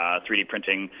 So 3D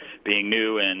printing being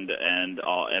new and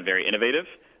very innovative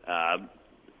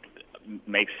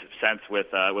makes sense with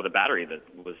a battery that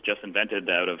was just invented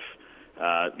out of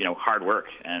hard work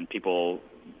and people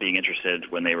being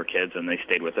interested when they were kids and they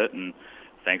stayed with it. And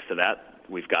thanks to that,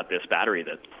 we've got this battery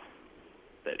that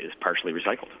is partially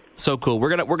recycled. So cool.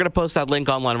 We're gonna post that link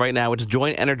online right now. It's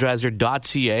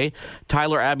joinenergizer.ca.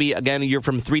 Tyler, Abby, again, you're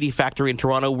from 3D Factory in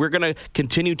Toronto. We're gonna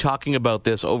continue talking about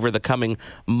this over the coming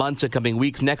months and coming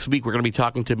weeks. Next week, we're gonna be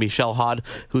talking to Michelle Hod,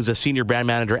 who's a senior brand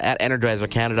manager at Energizer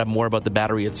Canada, more about the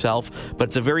battery itself. But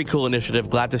it's a very cool initiative.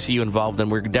 Glad to see you involved, and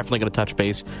we're definitely gonna touch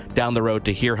base down the road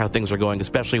to hear how things are going,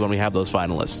 especially when we have those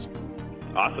finalists.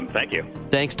 Awesome. Thank you.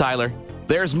 Thanks, Tyler.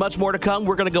 There's much more to come.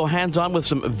 We're going to go hands-on with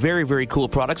some very, very cool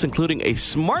products, including a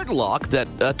smart lock that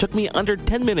took me under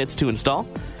 10 minutes to install,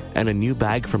 and a new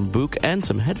bag from Book, and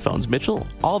some headphones. Mitchell,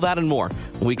 all that and more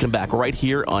when we come back right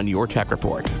here on Your Tech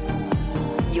Report.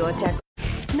 Your Tech.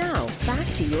 Now, back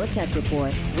to Your Tech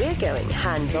Report. We're going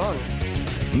hands-on.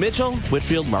 Mitchell,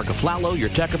 Whitfield, Mark Aflalo, Your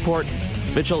Tech Report.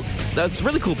 Mitchell, that's a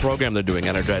really cool program they're doing,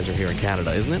 Energizer, here in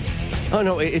Canada, isn't it? Oh,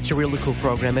 no, it's a really cool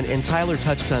program. And Tyler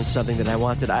touched on something that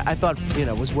I thought,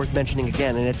 was worth mentioning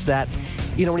again. And it's that,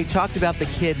 when he talked about the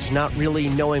kids not really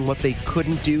knowing what they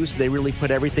couldn't do, so they really put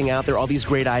everything out there, all these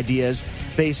great ideas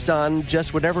based on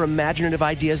just whatever imaginative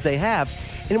ideas they have.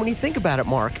 And when you think about it,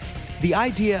 Mark, the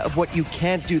idea of what you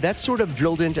can't do, that's sort of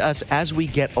drilled into us as we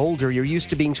get older. You're used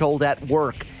to being told at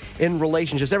work, in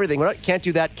relationships, everything. Well, can't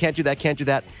do that, can't do that, can't do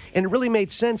that. And it really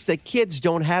made sense that kids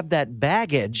don't have that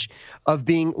baggage of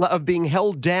being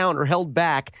held down or held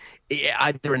back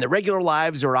either in their regular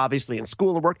lives or obviously in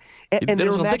school and work. And their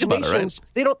imaginations,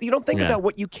 you don't think about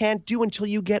what you can't do until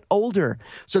you get older.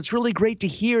 So it's really great to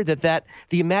hear that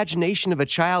the imagination of a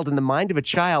child and the mind of a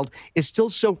child is still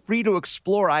so free to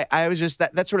explore. I was just,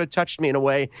 that sort of touched me in a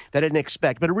way that I didn't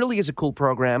expect. But it really is a cool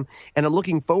program. And I'm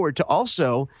looking forward to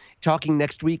also talking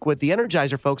next week with the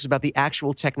Energizer folks about the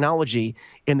actual technology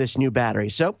in this new battery.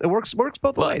 So it works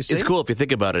both ways. It's cool if you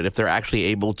think about it. If they're actually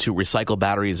able to recycle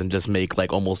batteries and just make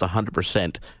like almost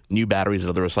 100% new batteries out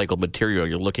of the recycled material,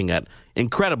 you're looking at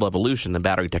incredible evolution in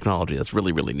battery technology. That's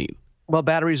really, really neat. Well,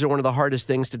 batteries are one of the hardest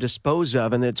things to dispose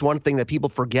of, and it's one thing that people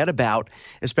forget about,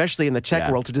 especially in the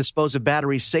tech world, to dispose of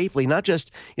batteries safely, not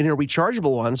just,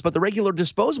 rechargeable ones, but the regular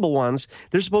disposable ones.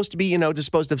 They're supposed to be,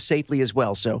 disposed of safely as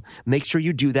well. So make sure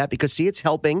you do that because, see, it's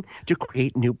helping to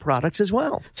create new products as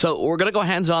well. So we're going to go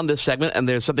hands-on this segment, and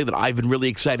there's something that I've been really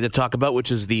excited to talk about, which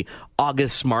is the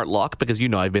August Smart Lock, because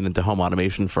I've been into home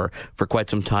automation for quite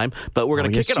some time. But we're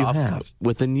going to kick it off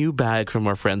with a new bag from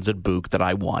our friends at Book that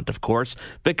I want, of course,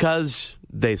 because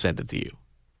they sent it to you.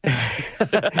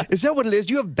 Is that what it is?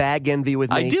 Do you have bag envy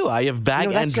with me? I do. I have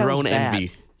bag and drone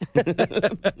envy.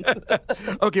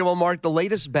 Okay, well, Mark, the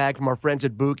latest bag from our friends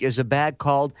at Book is a bag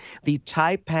called the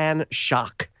Taipan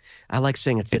Shock. I like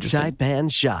saying it's the Taipan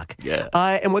Shock. Yeah.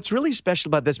 And what's really special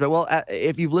about this,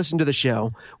 if you've listened to the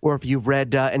show or if you've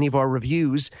read any of our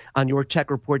reviews on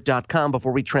YourTechReport.com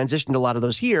before we transitioned a lot of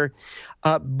those here,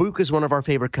 Book is one of our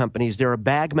favorite companies. They're a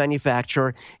bag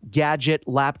manufacturer, gadget,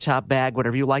 laptop bag,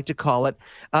 whatever you like to call it.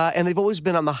 And they've always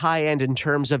been on the high end in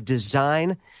terms of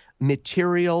design,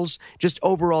 materials, just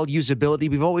overall usability.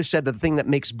 We've always said the thing that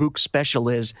makes Book special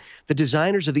is the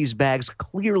designers of these bags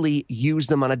clearly use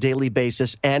them on a daily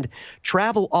basis and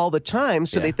travel all the time.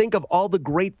 So they think of all the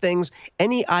great things,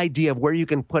 any idea of where you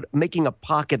can put, making a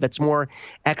pocket that's more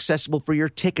accessible for your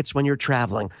tickets when you're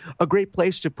traveling, a great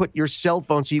place to put your cell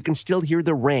phone so you can still hear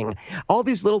the ring, all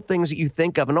these little things that you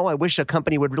think of. And I wish a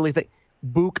company would really think.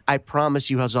 Book, I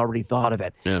promise you, has already thought of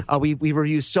it. Yeah. We've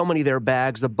reviewed so many of their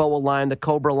bags, the Boa line, the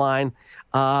Cobra line,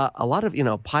 a lot of,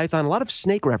 Python, a lot of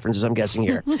snake references, I'm guessing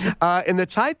here. In the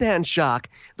Taipan Shock,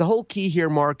 the whole key here,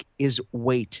 Mark, is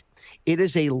weight. It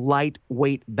is a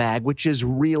lightweight bag, which is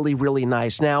really, really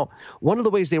nice. Now, one of the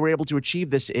ways they were able to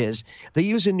achieve this is they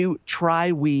use a new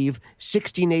tri-weave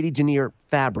 1680 denier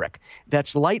fabric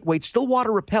that's lightweight, still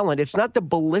water repellent. It's not the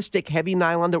ballistic heavy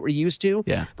nylon that we're used to,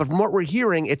 but from what we're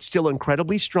hearing, it's still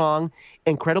incredibly strong,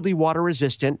 incredibly water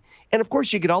resistant. And of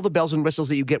course, you get all the bells and whistles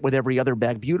that you get with every other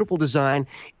bag. Beautiful design.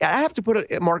 I have to put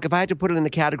it, Mark, if I had to put it in a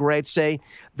category, I'd say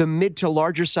the mid to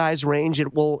larger size range.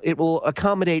 It will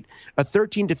accommodate a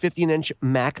 13 to 15-inch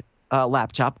Mac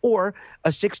laptop or a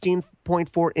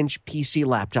 16.4-inch PC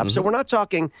laptop. So we're not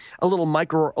talking a little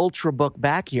micro or ultra book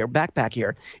backpack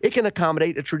here. It can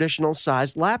accommodate a traditional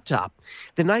sized laptop.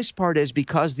 The nice part is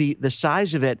because the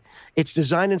size of it, it's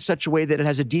designed in such a way that it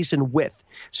has a decent width.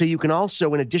 So you can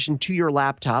also, in addition to your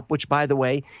laptop, which by the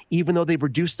way, even though they've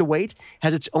reduced the weight,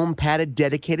 has its own padded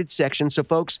dedicated section. So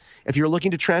folks, if you're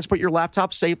looking to transport your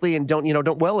laptop safely and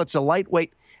it's a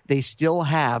lightweight, they still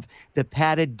have the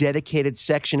padded, dedicated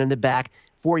section in the back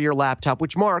for your laptop,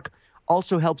 which, Mark,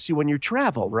 also helps you when you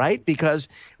travel, right? Because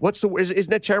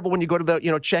isn't it terrible when you go to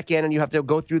the, check in and you have to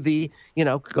go through the,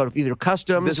 go to either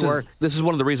customs This is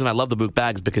one of the reasons I love the Book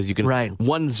bags because you can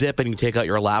one zip and you take out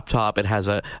your laptop. It has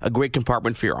a great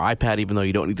compartment for your iPad, even though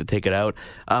you don't need to take it out.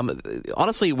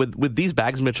 Honestly, with these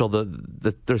bags, Mitchell,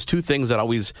 there's two things that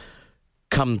always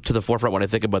come to the forefront when I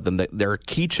think about them. Their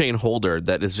keychain holder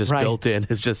that is just built in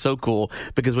is just so cool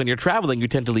because when you're traveling, you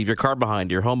tend to leave your car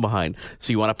behind, your home behind.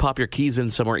 So you want to pop your keys in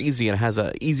somewhere easy, and it has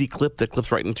an easy clip that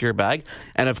clips right into your bag.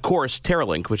 And of course,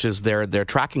 TerraLink, which is their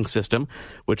tracking system,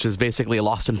 which is basically a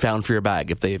lost and found for your bag.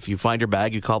 If you find your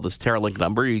bag, you call this TerraLink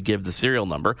number, you give the serial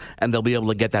number, and they'll be able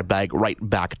to get that bag right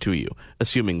back to you,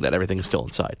 assuming that everything is still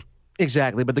inside.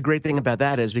 Exactly. But the great thing about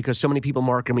that is because so many people,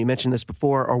 Mark, and we mentioned this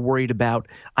before, are worried about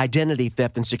identity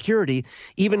theft and security,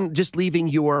 even just leaving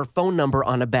your phone number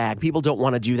on a bag. People don't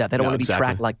want to do that. They don't want to be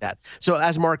tracked like that. So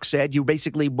as Mark said, you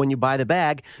basically, when you buy the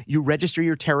bag, you register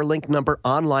your TerraLink number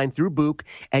online through Book,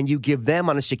 and you give them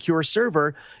on a secure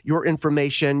server your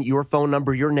information, your phone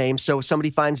number, your name. So if somebody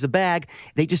finds the bag,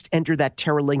 they just enter that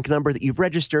TerraLink number that you've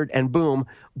registered, and boom,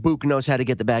 Book knows how to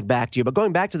get the bag back to you. But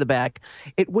going back to the bag,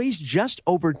 it weighs just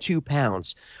over 2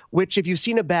 pounds, which if you've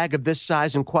seen a bag of this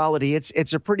size and quality,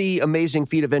 it's a pretty amazing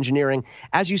feat of engineering.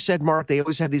 As you said, Mark, they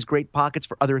always have these great pockets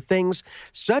for other things,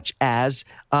 such as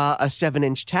a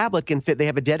 7-inch tablet can fit. They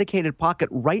have a dedicated pocket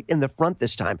right in the front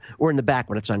this time, or in the back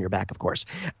when it's on your back, of course.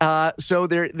 So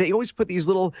they always put these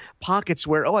little pockets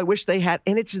where, I wish they had,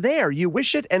 and it's there. You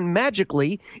wish it, and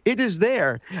magically, it is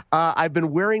there. I've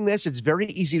been wearing this. It's very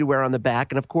easy to wear on the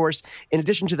back. And of course, in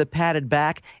addition to the padded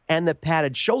back and the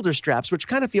padded shoulder straps, which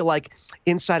kind of feel like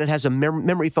inside it has a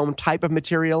memory foam type of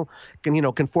material,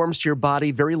 conforms to your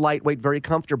body, very lightweight, very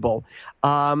comfortable.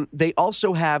 They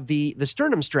also have the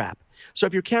sternum strap. So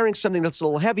if you're carrying something that's a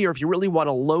little heavier, if you really want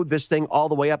to load this thing all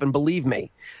the way up, and believe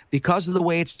me, because of the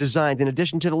way it's designed, in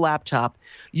addition to the laptop,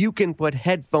 you can put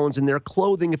headphones in there,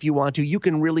 clothing if you want to. You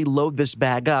can really load this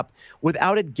bag up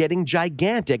without it getting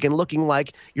gigantic and looking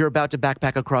like you're about to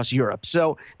backpack across Europe.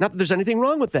 So not that there's anything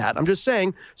wrong with that. I'm just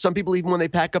saying some people, even when they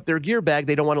pack up their gear bag,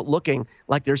 they don't want it looking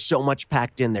like there's so much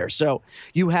packed in there. So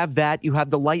you have that. You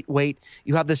have the lightweight.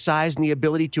 You have the size and the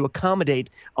ability to accommodate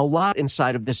a lot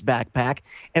inside of this backpack.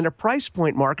 And a price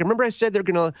point, Mark. Remember I said they're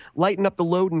going to lighten up the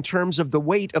load in terms of the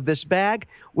weight of this bag?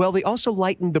 Well, they also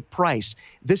lightened the price.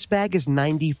 This bag is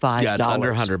 $95. Yeah, it's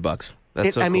under $100.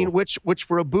 That's so I mean, cool. which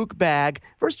for a Book bag,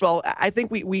 first of all, I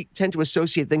think we tend to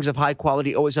associate things of high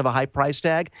quality always have a high price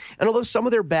tag. And although some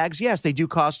of their bags, yes, they do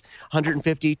cost $150,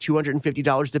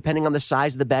 $250, depending on the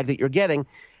size of the bag that you're getting.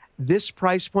 This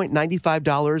price point,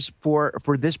 $95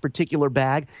 for this particular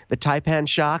bag, the Taipan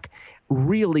Shock,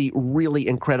 really, really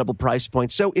incredible price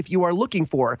point. So if you are looking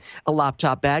for a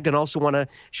laptop bag and also want to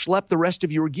schlep the rest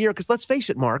of your gear, because let's face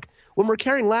it, Mark, when we're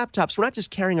carrying laptops, we're not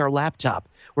just carrying our laptop.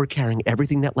 We're carrying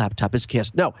everything that laptop has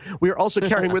kissed. No, we are also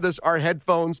carrying with us our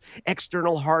headphones,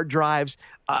 external hard drives,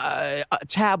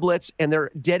 tablets, and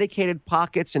their dedicated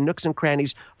pockets and nooks and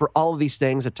crannies for all of these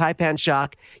things. A Taipan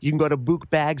Shock. You can go to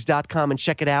bookbags.com and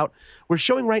check it out. We're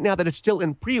showing right now that it's still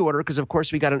in pre-order because, of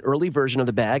course, we got an early version of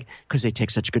the bag because they take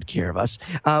such good care of us.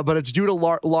 But it's due to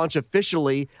launch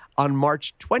officially on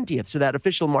March 20th. So that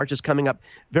official March is coming up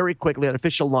very quickly, that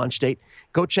official launch date.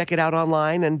 Go check it out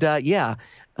online. And am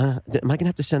I going to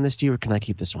have to send this to you, or can I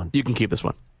keep this one? You can keep this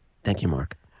one. Thank you,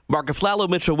 Mark. Mark Aflalo,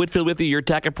 Mitchell Whitfield with you, your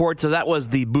tech report. So that was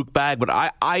the Book bag, but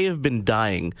I have been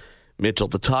dying, Mitchell,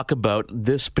 to talk about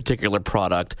this particular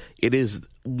product. It is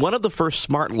one of the first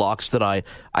smart locks that I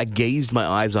gazed my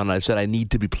eyes on, and I said, I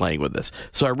need to be playing with this.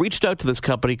 So I reached out to this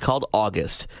company called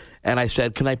August, and I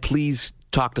said, can I please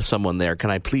talk to someone there? Can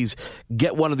I please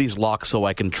get one of these locks so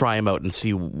I can try them out and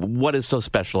see what is so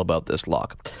special about this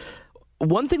lock?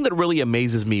 One thing that really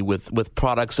amazes me with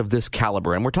products of this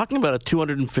caliber, and we're talking about a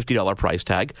 $250 price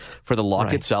tag for the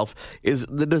lock itself, is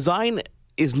the design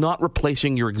is not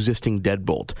replacing your existing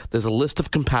deadbolt. There's a list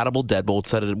of compatible deadbolts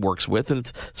that it works with, and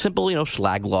it's simple,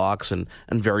 schlag locks and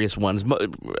various ones.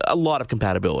 A lot of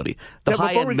compatibility. The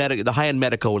high-end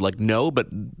Medico would no, but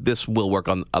this will work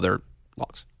on other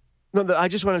locks. No, I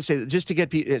just want to say, just to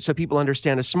get so people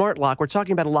understand, a smart lock, we're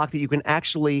talking about a lock that you can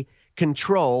actually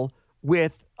control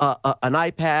with an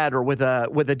iPad or with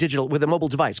a mobile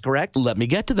device, correct? Let me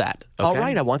get to that. Okay? All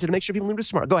right, I wanted to make sure people knew it was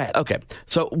smart. Go ahead. Okay,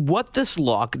 so what this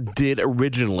lock did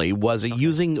originally was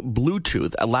using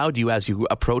Bluetooth allowed you, as you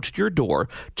approached your door,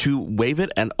 to wave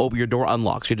it and open your door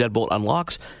unlocks. Your deadbolt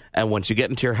unlocks, and once you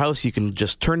get into your house, you can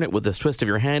just turn it with a twist of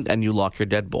your hand and you lock your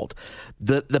deadbolt.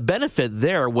 The benefit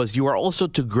there was you are also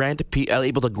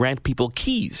able to grant people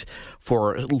keys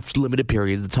for limited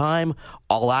periods of time,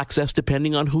 all access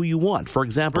depending on who you want. For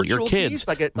example, virtual your kids, keys?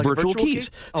 Like a virtual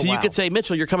keys. Oh, so wow. you could say,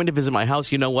 Mitchell, you're coming to visit my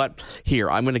house. You know what? Here,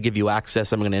 I'm going to give you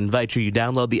access. I'm going to invite you. You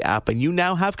download the app, and you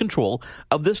now have control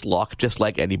of this lock just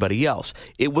like anybody else.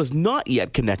 It was not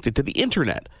yet connected to the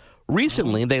internet.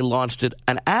 Recently, they launched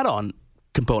an add-on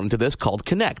component to this called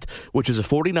Connect, which is a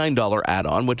 $49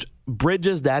 add-on, which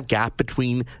bridges that gap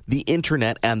between the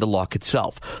internet and the lock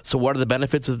itself. So what are the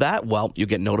benefits of that? Well, you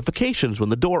get notifications when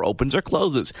the door opens or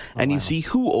closes, and you see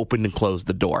who opened and closed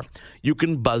the door. You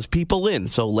can buzz people in.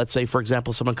 So let's say, for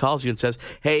example, someone calls you and says,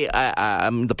 hey,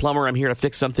 I'm the plumber, I'm here to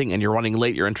fix something, and you're running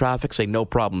late, you're in traffic. Say, no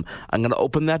problem. I'm going to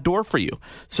open that door for you.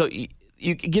 So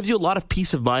it gives you a lot of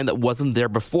peace of mind that wasn't there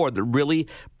before, that really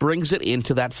brings it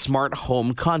into that smart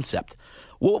home concept.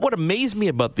 What amazed me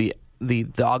about the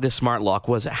August Smart Lock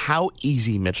was how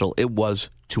easy, Mitchell, it was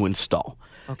to install.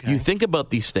 Okay. You think about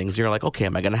these things, and you're like, okay,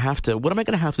 what am I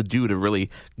going to have to do to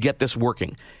really get this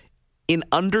working? In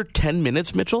under 10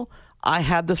 minutes, Mitchell, I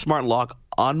had the Smart Lock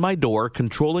on my door,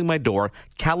 controlling my door,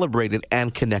 calibrated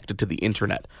and connected to the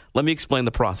internet. Let me explain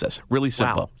the process. Really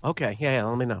simple. Wow. Okay. Yeah,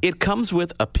 let me know. It comes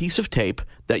with a piece of tape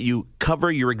that you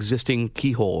cover your existing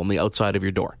keyhole on the outside of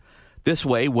your door. This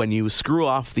way, when you screw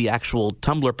off the actual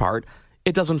tumbler part,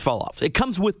 it doesn't fall off. It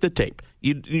comes with the tape.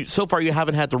 So far, you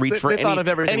haven't had to reach for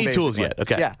any tools yet.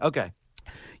 Okay. Yeah, okay.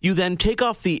 You then take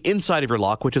off the inside of your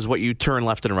lock, which is what you turn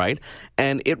left and right,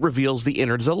 and it reveals the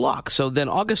innards of the lock. So then,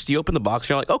 August, you open the box,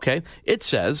 you're like, okay, it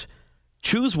says,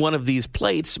 choose one of these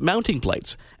plates, mounting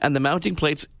plates. And the mounting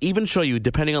plates even show you,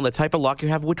 depending on the type of lock you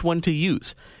have, which one to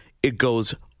use. It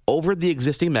goes over the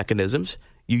existing mechanisms.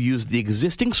 You use the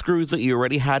existing screws that you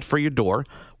already had for your door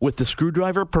with the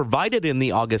screwdriver provided in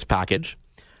the August package.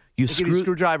 You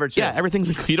screwdriver too. Yeah,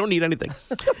 everything's. You don't need anything.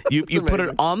 You put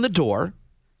it on the door.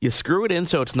 You screw it in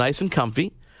so it's nice and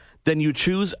comfy. Then you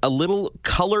choose a little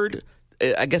colored,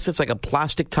 I guess it's like a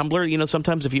plastic tumbler. You know,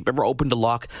 sometimes if you've ever opened a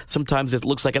lock, sometimes it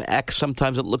looks like an X,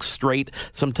 sometimes it looks straight,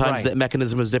 sometimes the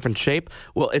mechanism is a different shape.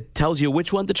 Well, it tells you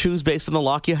which one to choose based on the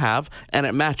lock you have, and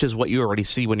it matches what you already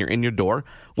see when you're in your door.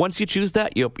 Once you choose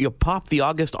that, you pop the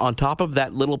August on top of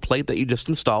that little plate that you just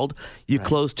installed. You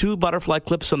close 2 butterfly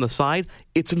clips on the side.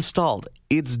 It's installed.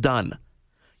 It's done.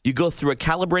 You go through a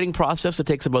calibrating process that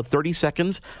takes about 30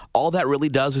 seconds. All that really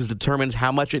does is determines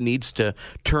how much it needs to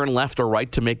turn left or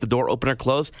right to make the door open or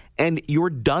close, and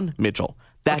you're done, Mitchell.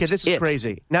 That's this is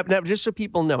crazy. Now, just so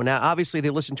people know, now, obviously,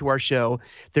 they listen to our show.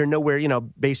 They're nowhere,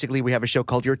 basically, we have a show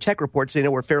called Your Tech Reports. They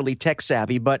know we're fairly tech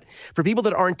savvy. But for people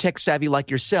that aren't tech savvy like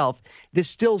yourself, this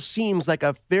still seems like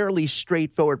a fairly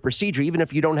straightforward procedure, even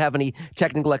if you don't have any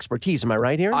technical expertise. Am I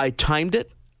right here? I timed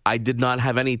it. I did not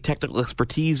have any technical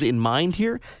expertise in mind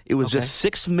here. It was just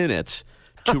 6 minutes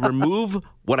to remove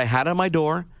what I had on my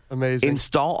door,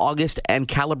 install August, and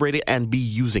calibrate it and be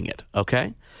using it,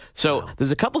 okay? So there's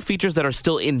a couple features that are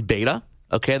still in beta,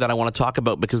 okay, that I want to talk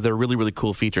about because they're really, really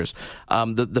cool features.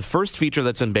 The first feature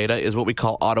that's in beta is what we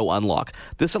call auto unlock.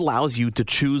 This allows you to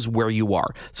choose where you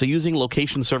are. So using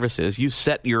location services, you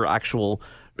set your actual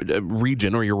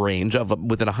region or your range of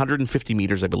within 150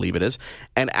 meters, I believe it is.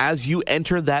 And as you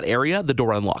enter that area, the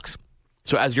door unlocks.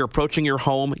 So as you're approaching your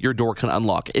home, your door can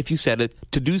unlock if you set it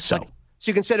to do so. So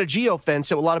you can set a geofence,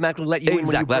 so it will automatically let you in when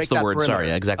you break that's the word. perimeter.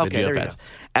 Sorry, exactly. Okay, geofence.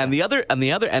 And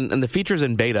the features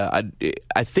in beta,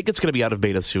 I think it's going to be out of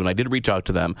beta soon. I did reach out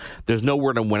to them. There's no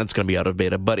word on when it's going to be out of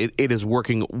beta, but it is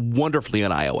working wonderfully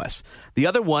on iOS. The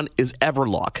other one is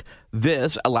Everlock.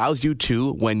 This allows you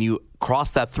to, when you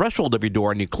cross that threshold of your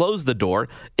door and you close the door,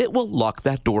 it will lock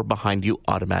that door behind you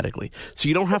automatically. So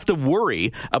you don't have to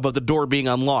worry about the door being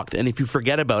unlocked. And if you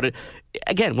forget about it,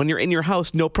 again, when you're in your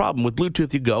house, no problem. With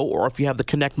Bluetooth, you go, or if you have the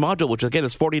Connect module, which again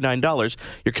is $49,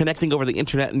 you're connecting over the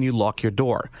internet and you lock your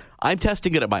door. I'm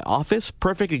testing it at my office.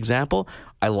 Perfect example.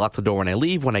 I lock the door when I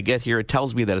leave. When I get here, it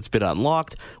tells me that it's been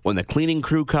unlocked. When the cleaning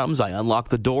crew comes, I unlock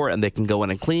the door and they can go in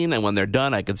and clean. And when they're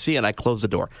done, I can see and I close the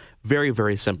door. Very,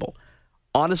 very simple.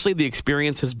 Honestly, the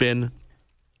experience has been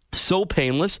so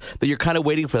painless that you're kind of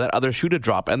waiting for that other shoe to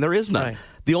drop, and there is none. Right.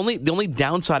 The only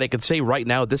downside I could say right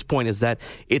now at this point is that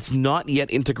it's not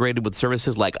yet integrated with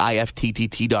services like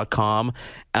ifttt.com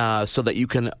so that you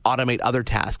can automate other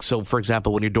tasks. So, for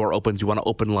example, when your door opens, you want to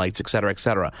open lights, et cetera, et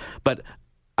cetera. But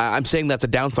I'm saying that's a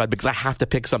downside because I have to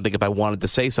pick something if I wanted to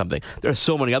say something. There are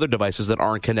so many other devices that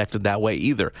aren't connected that way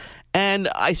either. And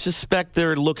I suspect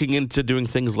they're looking into doing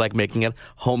things like making it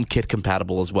HomeKit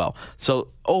compatible as well. So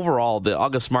overall, the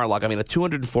August Smart Lock, at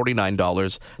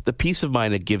 $249, the peace of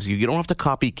mind it gives you. You don't have to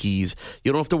copy keys.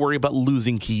 You don't have to worry about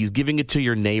losing keys, giving it to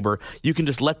your neighbor. You can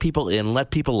just let people in, let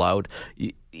people out.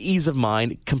 Ease of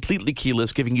mind, completely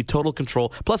keyless, giving you total control.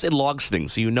 Plus, it logs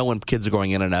things, so you know when kids are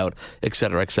going in and out, et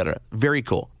cetera, et cetera. Very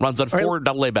cool. Runs on 4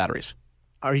 AA batteries.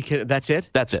 Are you kidding? That's it?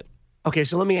 That's it. Okay,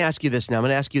 so let me ask you this now. I'm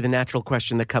going to ask you the natural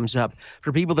question that comes up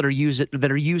for people that are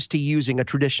used to using a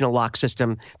traditional lock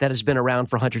system that has been around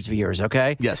for hundreds of years,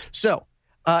 okay? Yes. So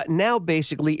now,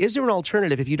 basically, is there an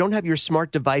alternative? If you don't have your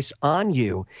smart device on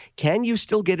you, can you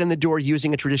still get in the door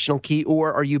using a traditional key,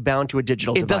 or are you bound to a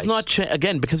digital device? It does not change.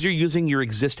 Again, because you're using your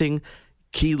existing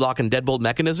key lock and deadbolt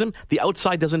mechanism, the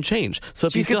outside doesn't change. So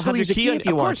if you still have your key on, if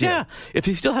you want to. If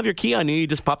you still have your key on you, you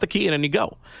just pop the key in and you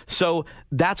go. So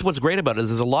that's what's great about it is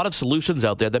there's a lot of solutions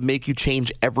out there that make you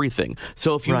change everything.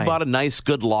 So if you bought a nice,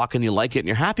 good lock and you like it and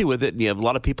you're happy with it and you have a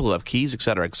lot of people who have keys, et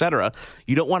cetera,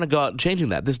 you don't want to go out changing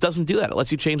that. This doesn't do that. It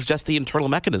lets you change just the internal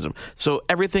mechanism. So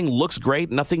everything looks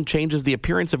great. Nothing changes the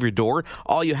appearance of your door.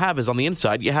 All you have is on the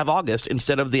inside, you have August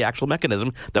instead of the actual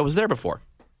mechanism that was there before.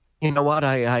 You know what?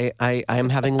 I am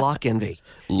having lock envy.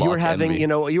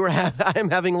 I'm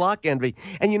having lock envy.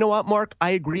 And you know what, Mark? I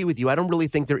agree with you. I don't really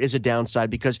think there is a downside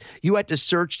because you had to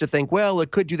search to think, well, it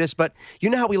could do this. But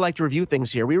you know how we like to review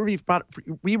things here. We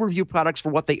review products for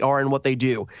what they are and what they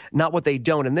do, not what they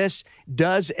don't. And this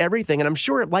does everything. And I'm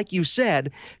sure, like you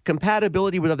said,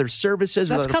 compatibility with other services,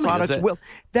 that's with other coming, products.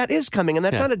 That is coming. And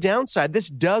that's not a downside. This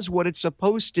does what it's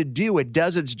supposed to do. It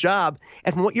does its job.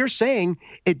 And from what you're saying,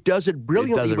 it does it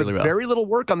brilliantly with very little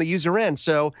work on the user end.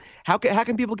 So how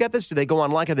can people get this? Do they go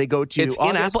online? Can they go to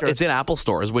August? It's in Apple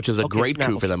stores, which is a great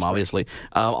coup for them, obviously.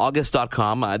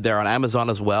 August.com, they're on Amazon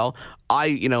as well.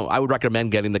 I would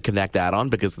recommend getting the Connect add-on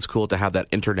because it's cool to have that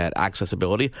internet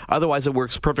accessibility. Otherwise, it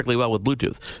works perfectly well with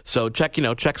Bluetooth. So check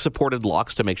supported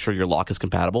locks to make sure your lock is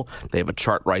compatible. They have a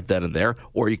chart right then and there,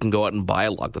 or you can go out and buy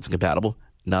a lock that's compatible.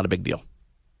 Not a big deal.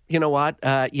 You know what?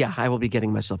 I will be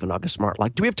getting myself an August Smart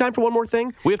Lock. Do we have time for one more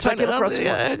thing? We have time. A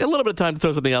little bit of time to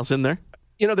throw something else in there.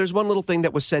 You know, there's one little thing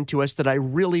that was sent to us that I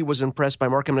really was impressed by.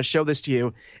 Mark, I'm going to show this to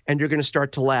you, and you're going to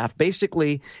start to laugh.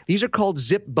 Basically, these are called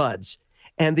Zip Buds,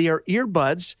 and they are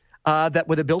earbuds that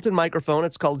with a built-in microphone.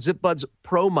 It's called Zip Buds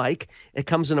Pro Mic. It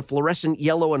comes in a fluorescent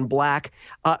yellow and black.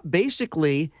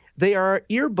 Basically, they are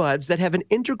earbuds that have an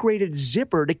integrated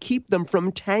zipper to keep them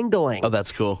from tangling. Oh,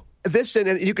 that's cool.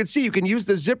 And you can see you can use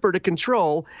the zipper to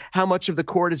control how much of the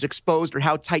cord is exposed or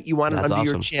how tight you want it under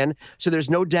your chin. So there's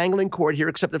no dangling cord here,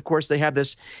 except, of course, they have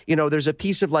this, there's a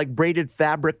piece of like braided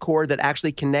fabric cord that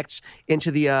actually connects into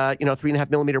the,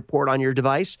 3.5 millimeter port on your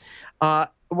device.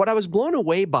 What I was blown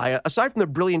away by, aside from the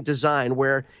brilliant design,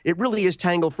 where it really is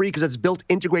tangle-free because it's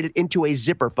integrated into a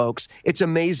zipper, folks. It's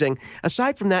amazing.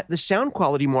 Aside from that, the sound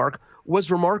quality, Mark,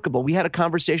 was remarkable. We had a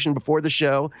conversation before the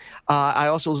show. I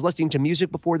also was listening to music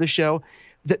before the show.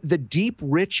 The deep,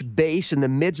 rich bass and the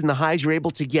mids and the highs you're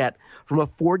able to get from a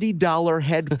 $40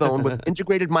 headphone with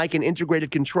integrated mic and integrated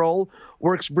control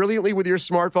works brilliantly with your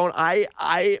smartphone.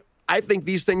 I think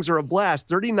these things are a blast.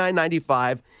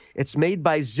 $39.95. It's made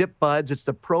by Zip Buds. It's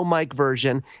the Pro Mic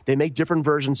version. They make different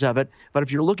versions of it. But if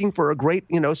you're looking for a great,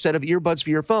 set of earbuds for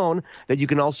your phone that you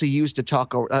can also use to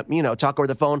talk over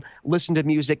the phone, listen to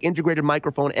music, integrated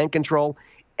microphone and control,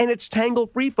 and it's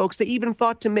tangle-free, folks. They even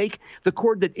thought to make the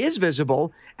cord that is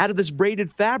visible out of this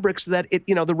braided fabric so that it,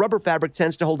 the rubber fabric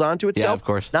tends to hold on to itself. Yeah, of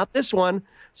course. Not this one.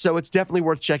 So it's definitely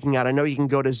worth checking out. I know you can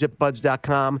go to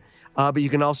zipbuds.com, but you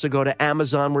can also go to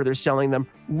Amazon where they're selling them.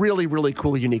 Really, really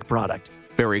cool, unique product.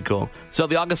 Very cool. So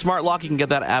the August Smart Lock, you can get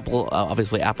that at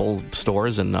Apple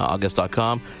stores and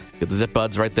August.com. Get the Zip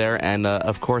Buds right there. And,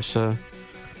 of course, the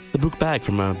Book Bag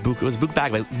from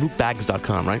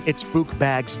bookbags.com, right? It's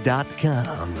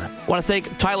bookbags.com. I want to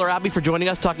thank Tyler Abbey for joining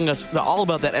us, talking us all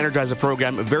about that Energizer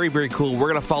program. Very, very cool.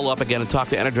 We're going to follow up again and talk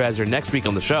to Energizer next week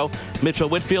on the show. Mitchell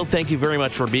Whitfield, thank you very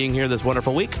much for being here this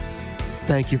wonderful week.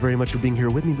 Thank you very much for being here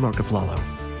with me, Mark Aflalo.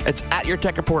 It's at Your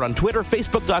Tech Report on Twitter,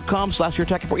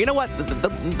 Facebook.com/YourTechReport. You know what?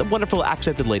 The wonderful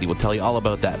accented lady will tell you all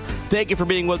about that. Thank you for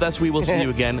being with us. We will see you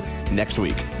again next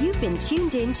week. You've been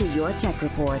tuned in to Your Tech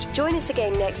Report. Join us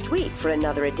again next week for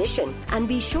another edition. And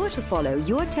be sure to follow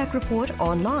Your Tech Report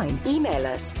online. Email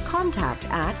us,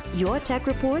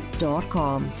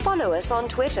 contact@YourTechReport.com. Follow us on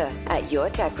Twitter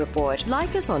 @YourTechReport.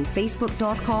 Like us on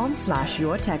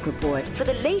Facebook.com/YourTechReport. For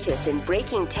the latest in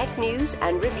breaking tech news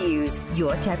and reviews,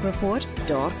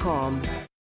 YourTechReport.com.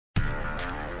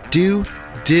 Do,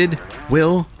 Did,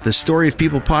 Will, the Story of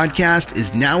People podcast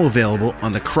is now available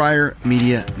on the Crier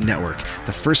Media Network.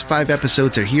 The first 5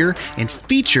 episodes are here and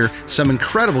feature some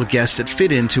incredible guests that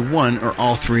fit into one or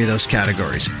all 3 of those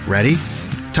categories. Ready?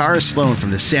 Tara Sloan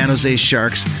from the San Jose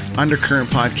Sharks Undercurrent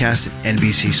podcast at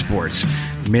NBC Sports.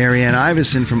 Marianne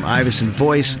Iveson from Iveson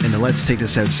Voice and the Let's Take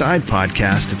This Outside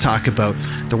podcast to talk about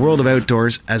the world of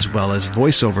outdoors as well as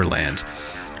voiceover land.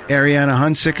 Ariana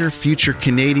Hunsicker, future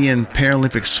Canadian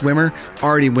Paralympic swimmer,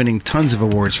 already winning tons of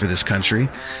awards for this country.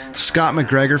 Scott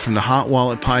McGregor from the Hot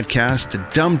Wallet podcast to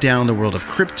dumb down the world of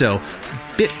crypto,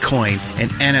 Bitcoin,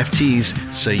 and NFTs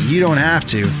so you don't have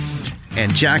to.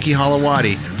 And Jackie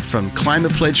Holowati from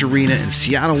Climate Pledge Arena in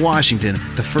Seattle, Washington,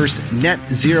 the first net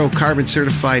zero carbon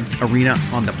certified arena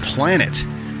on the planet.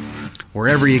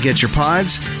 Wherever you get your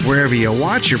pods, wherever you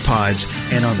watch your pods,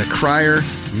 and on the Crier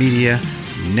Media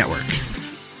Network.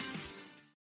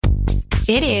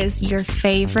 It is your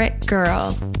favorite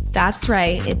girl. That's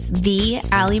right, it's the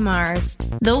Allie Mars,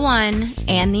 the one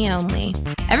and the only.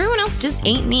 Everyone else just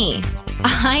ain't me.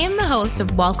 I am the host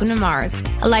of Welcome to Mars,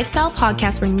 a lifestyle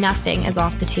podcast where nothing is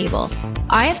off the table.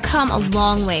 I have come a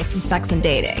long way from sex and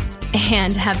dating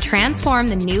and have transformed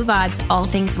the new vibe to all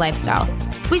things lifestyle.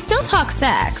 We still talk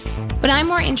sex, but I'm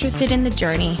more interested in the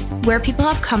journey, where people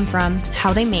have come from,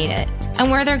 how they made it,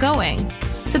 and where they're going.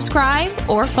 Subscribe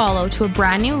or follow to a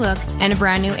brand new look and a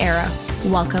brand new era.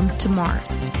 Welcome to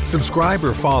Mars. Subscribe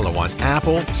or follow on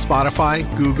Apple, Spotify,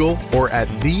 Google, or at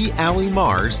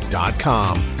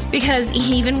theallymars.com. Because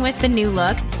even with the new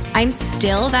look, I'm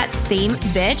still that same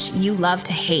bitch you love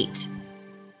to hate.